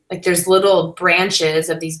tidy. Like there's little branches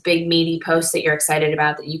of these big meaty posts that you're excited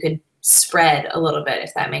about that you could spread a little bit,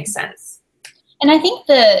 if that makes sense. And I think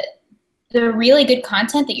the really good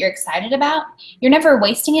content that you're excited about, you're never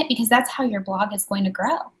wasting it, because that's how your blog is going to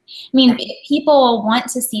grow. I mean, people want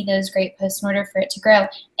to see those great posts in order for it to grow.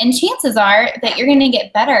 And chances are that you're going to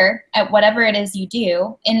get better at whatever it is you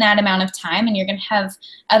do in that amount of time, and you're going to have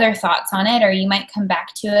other thoughts on it, or you might come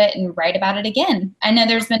back to it and write about it again. I know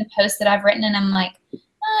there's been posts that I've written and I'm like,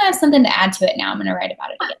 oh, I have something to add to it now. I'm going to write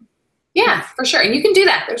about it again. Yeah, for sure. And you can do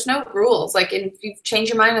that. There's no rules. Like, if you change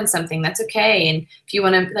your mind on something, that's okay. And if you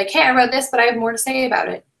want to, like, hey, I wrote this, but I have more to say about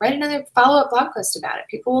it, write another follow-up blog post about it.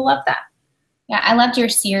 People will love that. Yeah, I loved your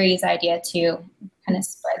series idea too. Kind of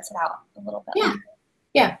spreads it out a little bit. Yeah.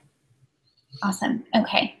 Yeah. Awesome.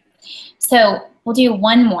 Okay. So we'll do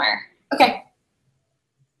one more. Okay.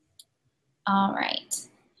 All right.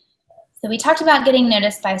 So we talked about getting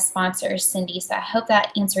noticed by sponsors, Cindy, so I hope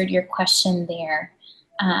that answered your question there.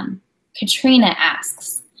 Katrina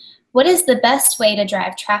asks, what is the best way to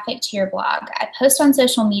drive traffic to your blog? I post on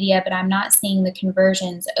social media, but I'm not seeing the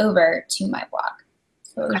conversions over to my blog.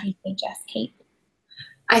 So what would you suggest, Kate?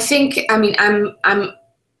 I think, I'm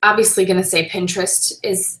obviously going to say Pinterest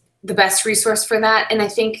is the best resource for that. And I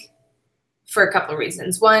think for a couple of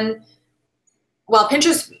reasons. One, while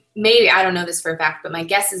Pinterest, maybe, I don't know this for a fact, but my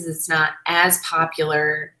guess is it's not as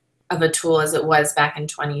popular of a tool as it was back in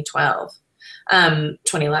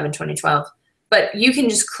 2011, 2012. But you can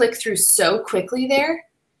just click through so quickly there.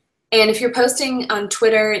 And if you're posting on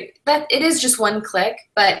Twitter, that it is just one click,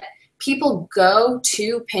 but people go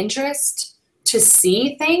to Pinterest to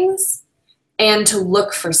see things and to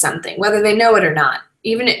look for something, whether they know it or not.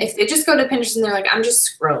 Even if they just go to Pinterest and they're like, I'm just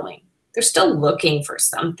scrolling, they're still looking for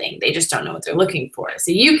something. They just don't know what they're looking for.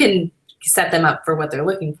 So you can set them up for what they're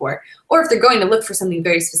looking for. Or if they're going to look for something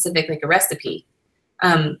very specific, like a recipe,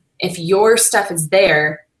 if your stuff is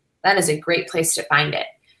there, that is a great place to find it.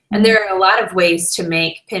 And there are a lot of ways to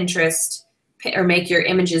make Pinterest or make your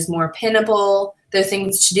images more pinnable. There are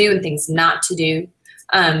things to do and things not to do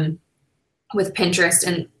with Pinterest.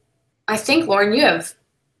 And I think, Lauren, you have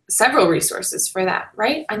several resources for that,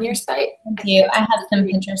 right, on your site? I do. I have some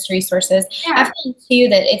Pinterest resources. Yeah. I think, too,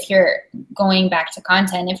 that if you're going back to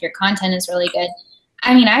content, if your content is really good,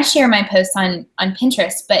 I mean, I share my posts on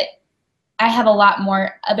Pinterest, but I have a lot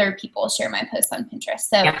more other people share my posts on Pinterest,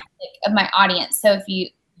 so yeah. Like, of my audience. So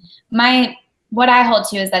what I hold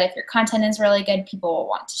to is that if your content is really good, people will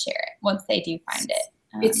want to share it once they do find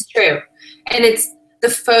it. It's true. And the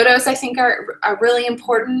photos, I think, are really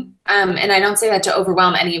important. And I don't say that to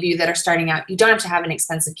overwhelm any of you that are starting out. You don't have to have an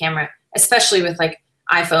expensive camera, especially with like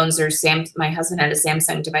iPhones or my husband had a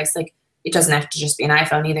Samsung device. Like, it doesn't have to just be an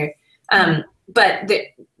iPhone either. But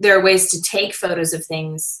there are ways to take photos of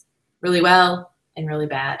things really well and really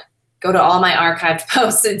bad. Go to all my archived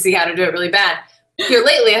posts and see how to do it really bad. Here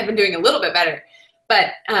lately, I've been doing a little bit better,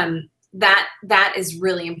 but that is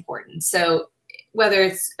really important. So whether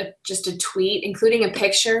it's just a tweet, including a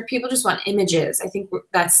picture, people just want images. I think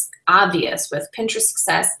that's obvious with Pinterest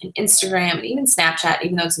success and Instagram and even Snapchat,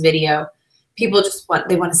 even though it's video. People just want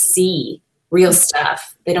to see real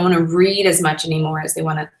stuff. They don't want to read as much anymore as they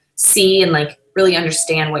want to see and like really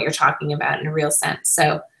understand what you're talking about in a real sense.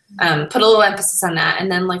 So Put a little emphasis on that.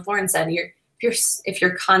 And then like Lauren said, if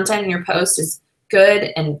your content and your post is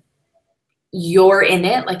good and you're in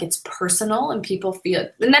it, like it's personal and people feel,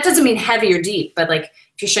 and that doesn't mean heavy or deep, but like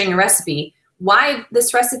if you're sharing a recipe, why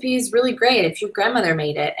this recipe is really great if your grandmother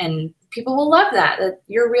made it, and people will love that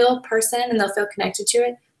you're a real person and they'll feel connected to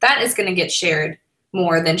it, that is going to get shared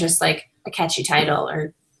more than just like a catchy title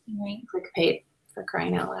or clickbait, for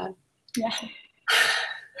crying out loud. Yeah.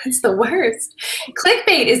 It's the worst.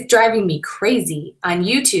 Clickbait is driving me crazy on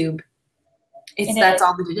YouTube. That's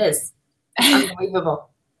all that it is. Unbelievable.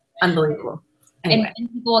 Unbelievable. Anyway.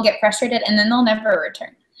 And people will get frustrated and then they'll never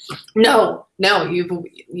return. No, you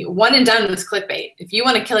one and done with clickbait. If you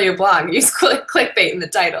want to kill your blog, use clickbait in the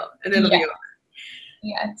title and it'll be over.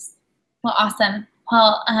 Yes. Well, awesome.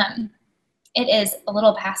 Well, it is a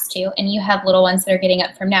little past 2 and you have little ones that are getting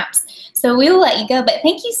up from naps. So we will let you go, but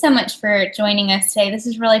thank you so much for joining us today. This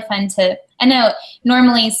is really fun I know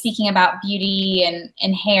normally speaking about beauty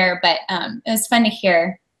and hair, but it was fun to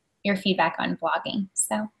hear your feedback on blogging.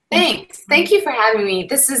 So thanks. Thank you for having me.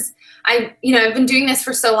 I've been doing this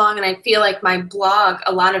for so long and I feel like my blog,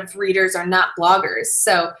 a lot of readers are not bloggers.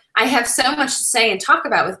 So I have so much to say and talk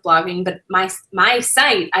about with blogging, but my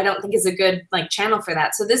site, I don't think is a good channel for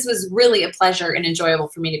that. So this was really a pleasure and enjoyable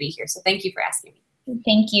for me to be here. So thank you for asking me.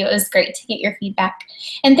 Thank you. It was great to get your feedback.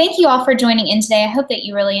 And thank you all for joining in today. I hope that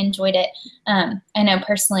you really enjoyed it. I know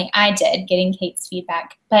personally I did, getting Kate's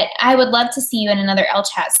feedback. But I would love to see you in another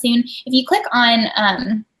Ellechat soon. If you click on,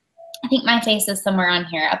 I think my face is somewhere on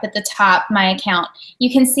here, up at the top, my account,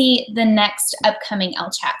 you can see the next upcoming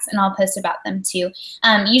Elechats, and I'll post about them too.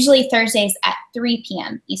 Usually Thursdays at 3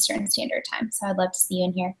 p.m. Eastern Standard Time. So I'd love to see you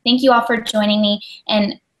in here. Thank you all for joining me,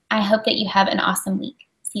 and I hope that you have an awesome week.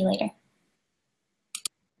 See you later.